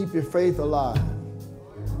 Keep your faith alive.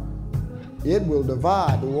 It will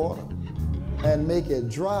divide the water and make it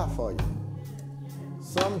dry for you.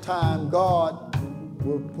 Sometime God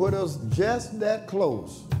will put us just that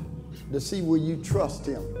close to see will you trust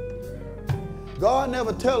Him. God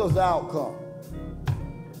never tells us the outcome.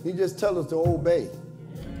 He just tells us to obey.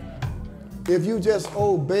 If you just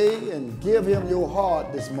obey and give Him your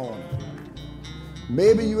heart this morning.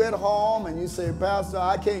 Maybe you at home and you say, Pastor,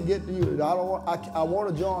 I can't get to you. I want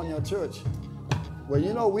to join your church. Well,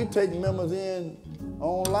 you know, we take members in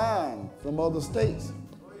online from other states.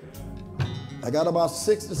 I got about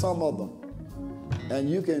 60 some of them. And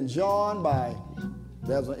you can join by,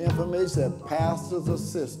 there's an information that pastor's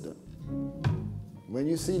assistant. When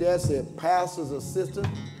you see that, say pastor's assistant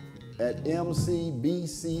at mcbcatl.org.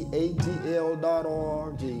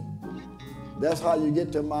 That's how you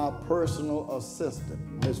get to my personal assistant,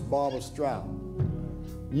 Miss Barbara Stroud.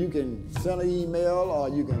 You can send an email or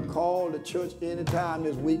you can call the church anytime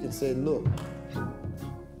this week and say, look,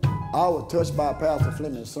 I was touched by Pastor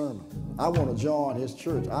Fleming's sermon. I want to join his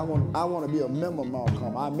church. I want to be a member of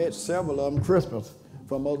Malcolm. I met several of them Christmas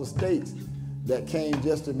from other states that came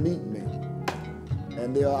just to meet me.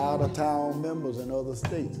 And they're out-of-town members in other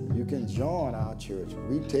states. You can join our church.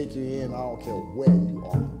 We take you in, I don't care where you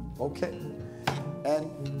are, okay? And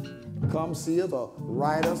come see us or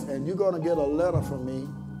write us, and you're going to get a letter from me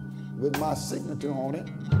with my signature on it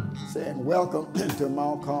saying, welcome to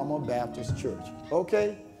Mount Carmel Baptist Church,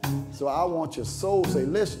 okay? So I want your soul to say,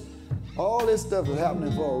 listen, all this stuff is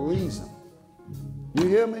happening for a reason. You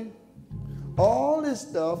hear me? All this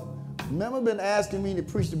stuff, remember been asking me to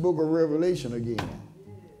preach the book of Revelation again.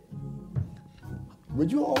 Would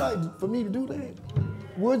you all like for me to do that?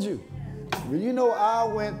 Would you? Well, you know, I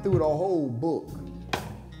went through the whole book.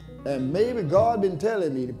 And maybe God been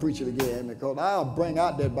telling me to preach it again because I'll bring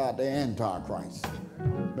out that about the Antichrist.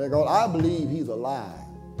 Because I believe he's alive.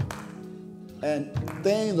 And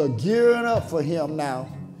things are gearing up for him now.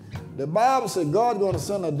 The Bible said God's going to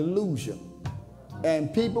send a delusion.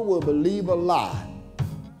 And people will believe a lie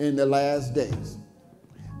in the last days.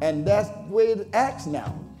 And that's the way it acts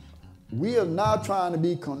now. We are now trying to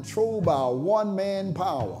be controlled by a one-man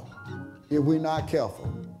power if we're not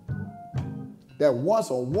careful. That once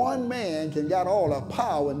a one man can get all the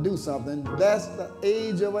power and do something, that's the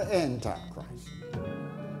age of an Antichrist.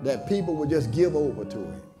 That people will just give over to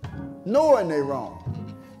it, knowing they're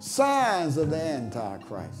wrong. Signs of the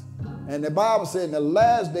Antichrist. And the Bible said in the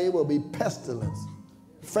last day will be pestilence,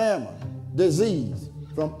 famine, disease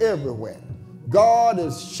from everywhere. God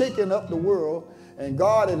is shaking up the world, and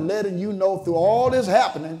God is letting you know through all this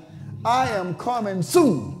happening, I am coming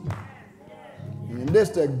soon. And this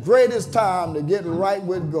is the greatest time to get right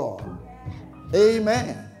with God.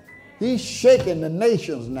 Amen. He's shaking the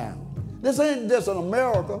nations now. This ain't just in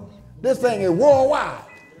America. This thing is worldwide.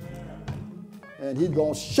 And he's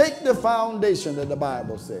going to shake the foundation that the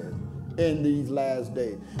Bible says in these last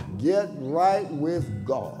days. Get right with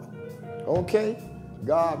God. Okay?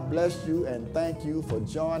 God bless you and thank you for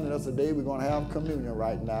joining us today. We're going to have communion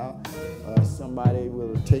right now. Somebody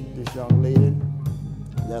will take this young lady.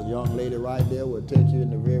 That young lady right there will take you in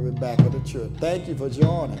the very back of the church. Thank you for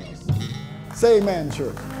joining us. Say amen,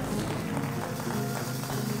 church.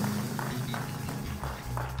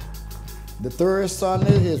 The third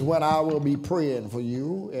Sunday is when I will be praying for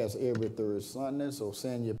you, as every third Sunday. So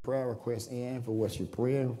send your prayer requests in for what you're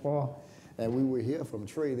praying for. And we will hear from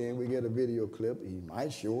Trey, then we get a video clip. He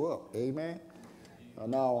might show up. Amen.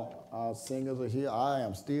 Now, our singers are here. I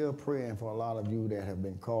am still praying for a lot of you that have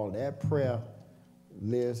been called. That prayer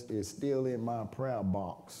list is still in my prayer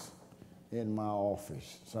box in my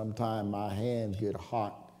office. Sometimes my hands get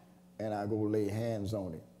hot and I go lay hands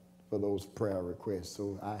on it for those prayer requests.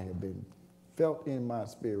 So I have been felt in my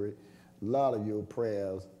spirit, a lot of your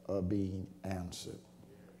prayers are being answered.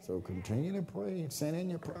 So continue to pray, send in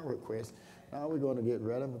your prayer requests. Now we're going to get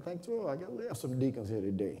ready. But thank you. I got to have some deacons here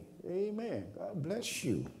today. Amen. God bless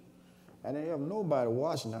you. I didn't have nobody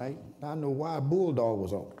watch tonight. I know why Bulldog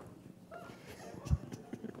was on.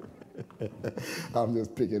 I'm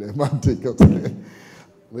just picking at my deacons.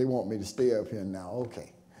 They want me to stay up here now.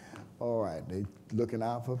 Okay. All right. They looking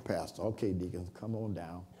out for pastor. Okay, deacons, come on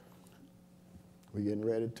down. We're getting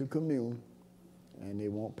ready to commune, and they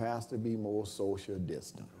want pastor to be more social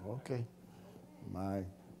distant. Okay. My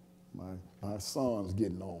son's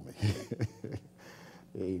getting on me.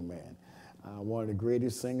 Amen. One of the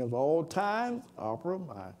greatest singers of all time, opera.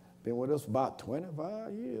 I've been with us about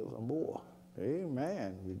 25 years or more.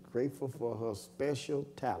 Amen. We're grateful for her special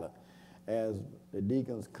talent. As the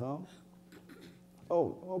deacons come.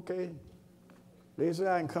 Oh, okay. They say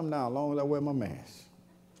I can come down as long as I wear my mask.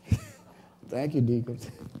 Thank you,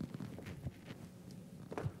 deacons.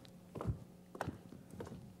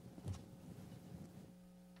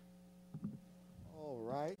 All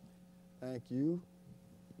right. Thank you.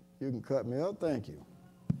 You can cut me up. Thank you.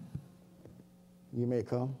 You may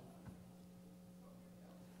come.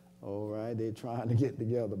 All right. They're trying to get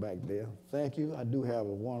together back there. Thank you. I do have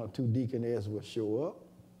one or two deaconesses will show up.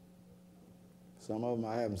 Some of them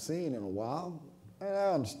I haven't seen in a while, and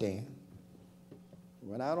I understand.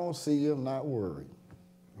 When I don't see you, I'm not worried.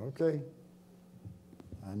 Okay?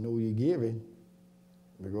 I know you're giving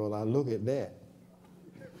because I look at that.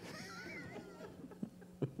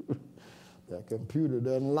 That computer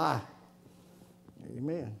doesn't lie.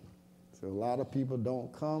 Amen. So a lot of people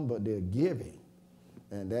don't come, but they're giving.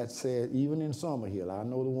 And that said, even in Summerhill, I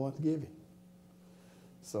know the ones giving.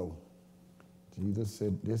 So Jesus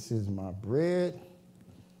said, this is my bread,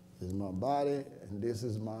 this is my body, and this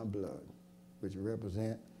is my blood, which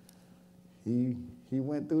represent he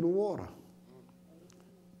went through the water.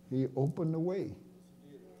 He opened the way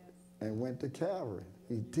and went to Calvary.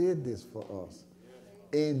 He did this for us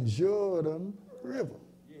in Jordan River.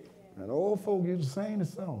 And old folk used to sing the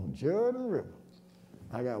song, Jordan River.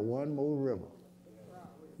 I got one more river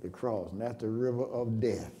to cross, and that's the river of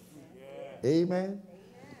death. Amen.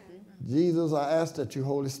 Jesus, I ask that you,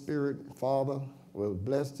 Holy Spirit, Father, will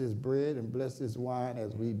bless this bread and bless this wine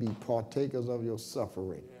as we be partakers of your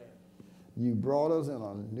suffering. You brought us in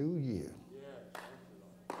a new year.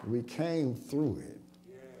 We came through it.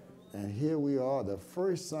 And here we are, the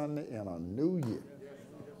first Sunday in a new year.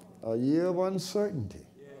 A year of uncertainty.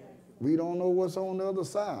 We don't know what's on the other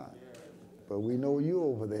side, but we know you're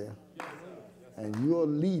over there. And you're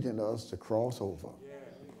leading us to cross over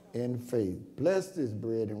in faith. Bless this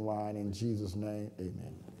bread and wine in Jesus' name.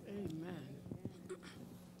 Amen. Amen.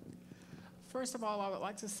 First of all, I would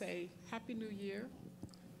like to say Happy New Year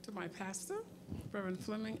to my pastor, Reverend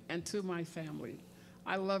Fleming, and to my family.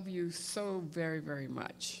 I love you so very, very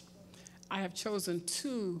much. I have chosen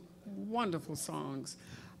two wonderful songs.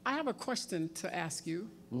 I have a question to ask you.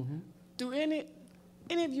 Mm-hmm. Do any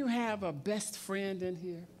of you have a best friend in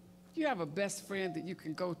here? You have a best friend that you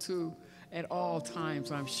can go to at all times,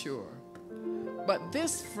 I'm sure. But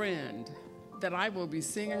this friend that I will be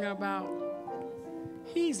singing about,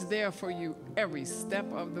 he's there for you every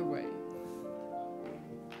step of the way.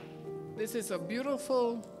 This is a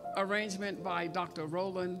beautiful arrangement by Dr.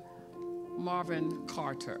 Roland Marvin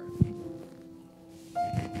Carter.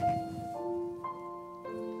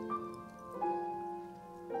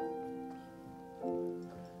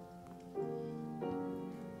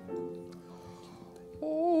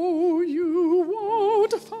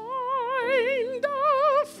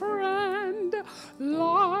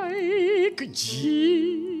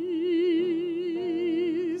 Jesus,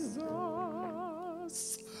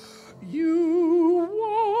 you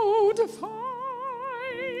won't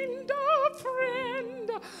find a friend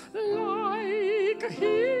like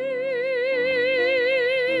him.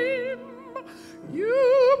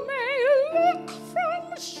 You may look from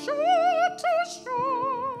shore to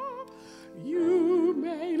shore, you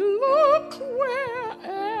may look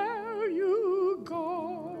where'er you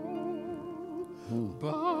go,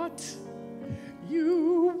 but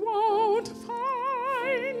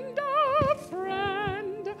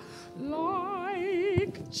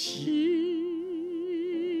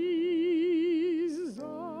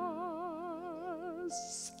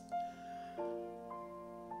Jesus.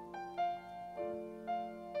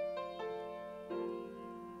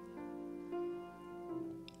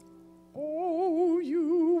 Oh,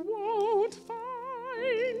 you won't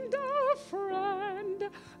find a friend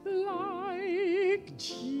like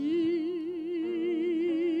Jesus.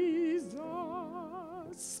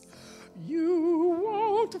 You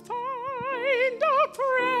won't find a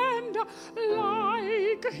friend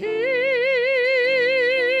like him.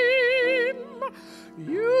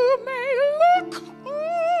 You may look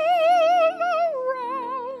all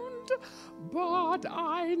around, but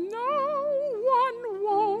I know one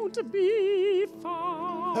won't be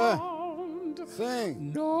found.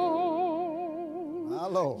 Sing. No, My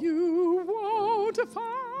Lord. you won't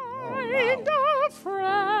find a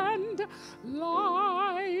friend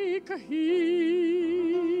like him.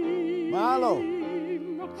 My Lord.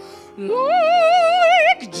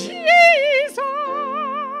 Like Jesus.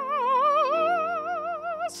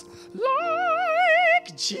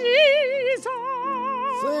 Like Jesus.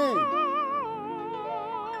 Sing.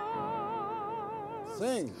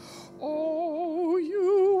 Sing. Oh,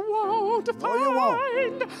 you won't No, you won't.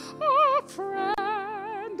 find a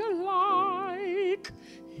friend like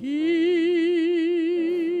him.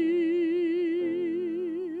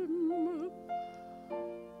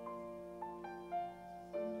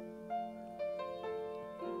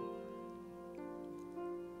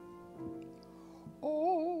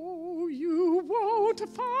 Oh, you won't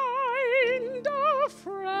find a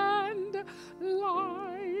friend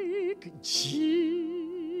like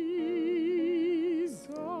Jesus.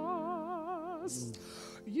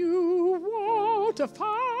 You won't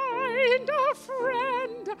find a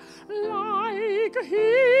friend like him.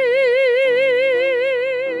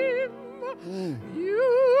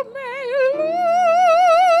 You may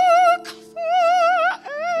look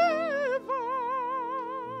forever,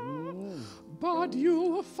 but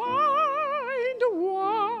you'll find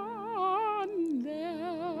one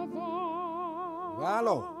never. My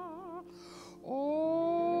Lord.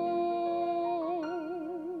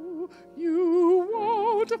 Oh, you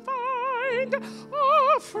won't find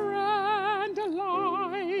a friend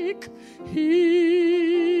like him,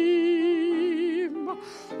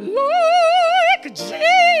 like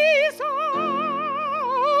Jesus,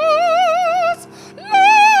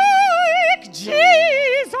 like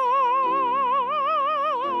Jesus.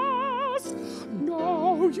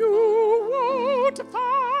 No, you won't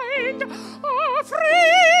find a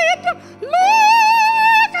friend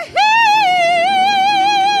like him,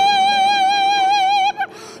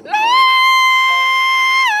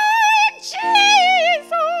 like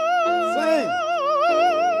Jesus. Sing.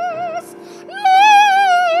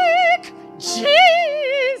 Like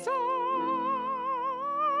Jesus.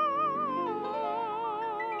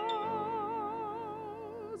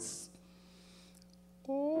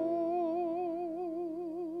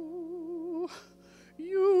 Oh,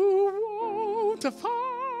 you won't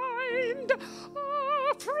find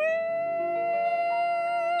a friend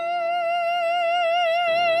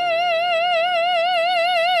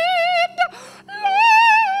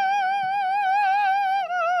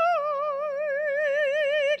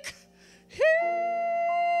like him.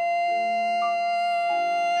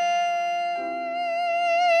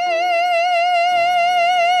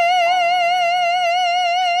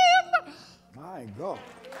 My God.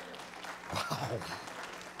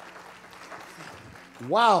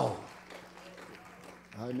 Wow.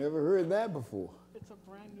 I never heard that before. It's a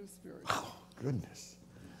brand new spirit. Oh, goodness.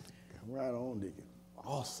 Come right on, Deacon.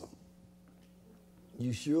 Awesome.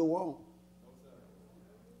 You sure won't.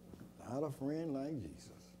 Not a friend like Jesus.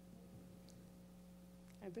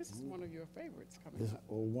 And this is one of your favorites coming This up.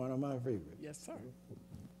 one of my favorites. Yes, sir.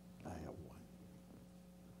 I have one.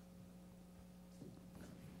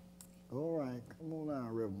 All right, come on now,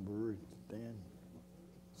 Reverend Bird. Stand.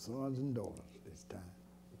 Sons and daughters this time.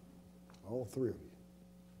 All three of you.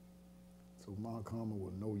 So Mount Carmel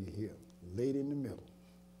will know you're here. Lady in the middle.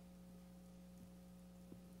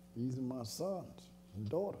 These are my sons and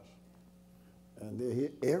daughters. And they're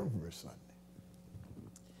here every Sunday.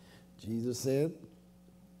 Jesus said,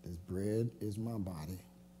 this bread is my body.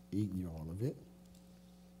 Eat ye all of it.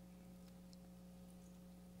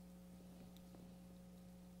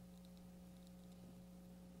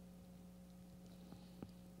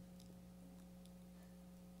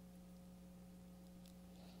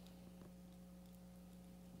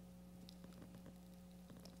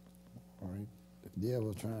 All right. The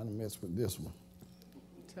devil's trying to mess with this one.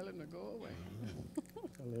 Tell him to go away.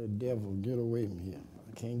 Tell that devil, get away from here.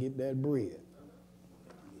 I can't get that bread.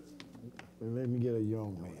 Let me get a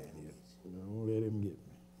young man here. Don't let him get me.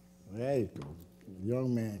 There you go. The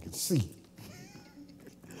young man can see.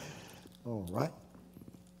 All right.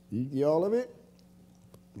 You get all of it?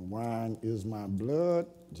 The wine is my blood.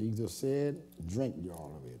 Jesus said, drink you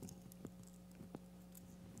all of it.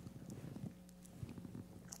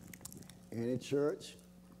 Any church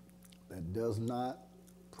that does not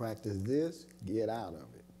practice this, get out of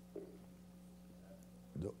it.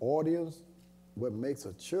 The audience, what makes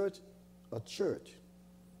a church,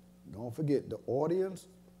 don't forget the audience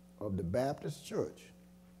of the Baptist church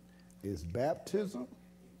is baptism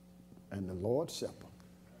and the Lord's Supper.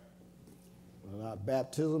 Without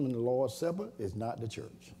baptism and the Lord's Supper, it's not the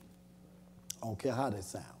church. I don't care how they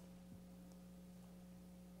sound.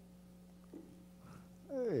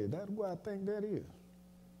 Hey, that's what I think that is.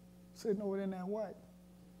 Sitting over there in that white.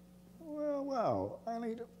 Well, wow, I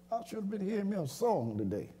should have been hearing me a song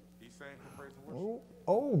today. He sang the praise and worship.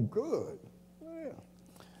 Oh, good. Yeah.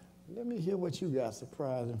 Let me hear what you got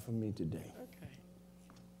surprising for me today. Okay.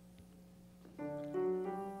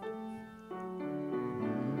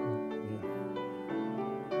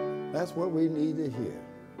 That's what we need to hear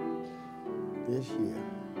this year.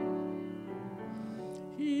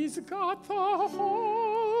 He's got the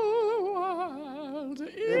whole world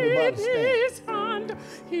Everybody in his hand.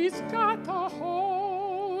 He's got the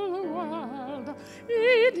whole world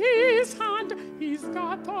in his hand. He's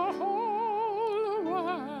got the whole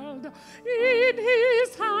world in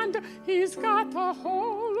his hand. He's got the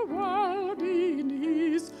whole world in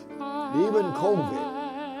his hand. Even COVID.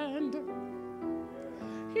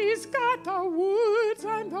 He's got the woods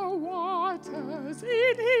and the waters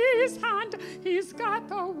in his hand. He's got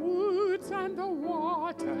the woods and the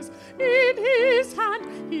waters in his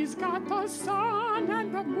hand. He's got the sun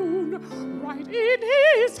and the moon right in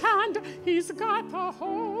his hand. He's got the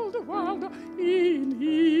whole world in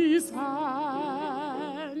his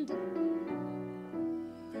hand.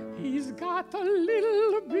 He's got the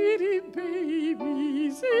little bitty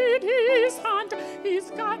babies in his hand.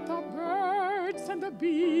 He's got the birds and the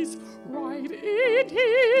bees right in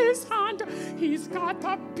his hand. He's got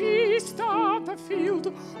the beast of the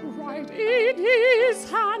field right in his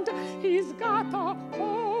hand. He's got the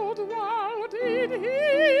whole world in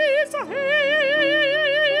his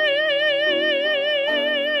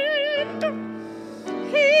hand.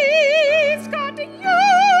 He's got you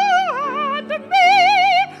and me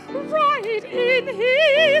right in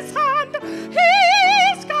his hand.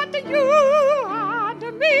 He's got you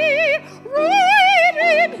and me right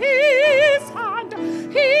in his hand.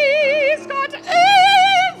 He's got everybody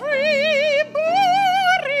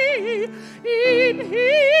in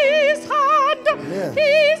his hand. Yeah.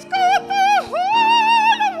 He's got the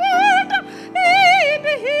whole world in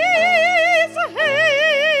his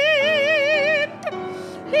hand.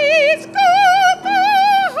 He's got the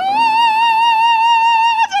whole world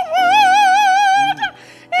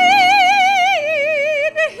in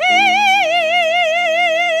his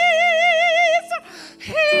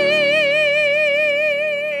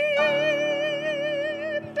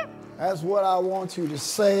hand. That's what I want you to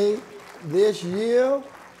say this year.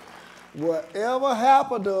 Whatever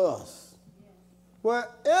happened to us,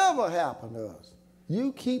 whatever happened to us,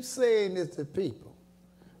 you keep saying this to people.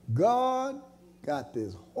 God got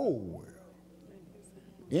this whole world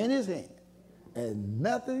in his hand, and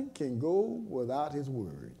nothing can go without his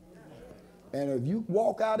word. And if you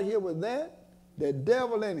walk out of here with that, the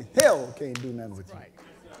devil in hell can't do nothing with you. Right.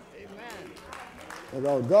 Amen.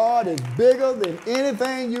 Because God is bigger than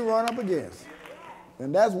anything you run up against.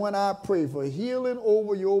 And that's when I pray for healing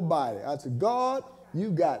over your body. I said, God, you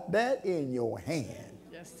got that in your hand.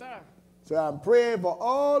 Yes, sir. So I'm praying for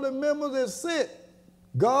all the members that sit.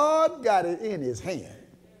 God got it in his hand.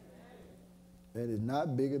 That is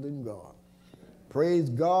not bigger than God. Praise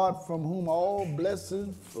God from whom all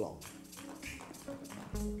blessings flow.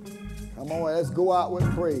 Come on, let's go out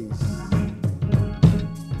with praise.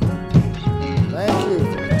 Thank you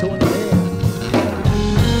for tuning in.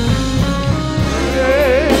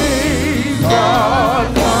 Praise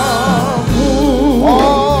God from whom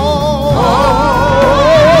All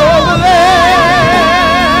all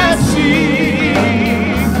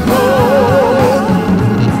blessings flow.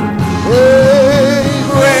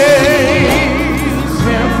 praise, Praise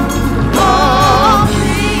Him, all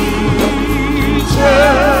creatures.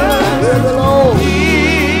 praise the Lord.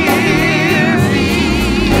 Hear me,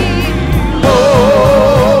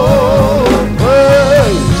 Lord.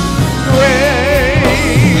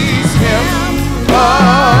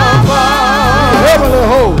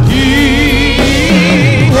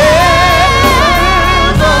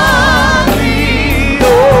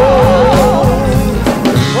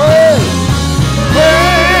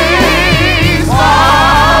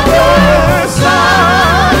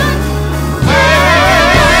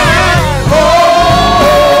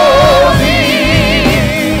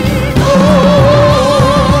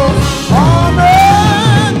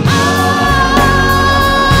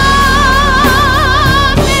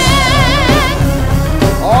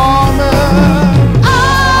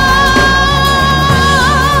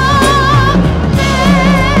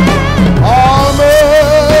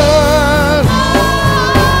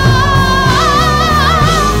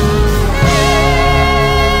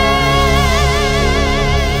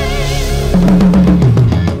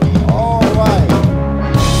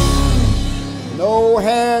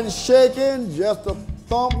 hands shaking, just a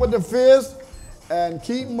thump with the fist, and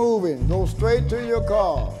keep moving. Go straight to your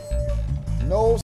car. No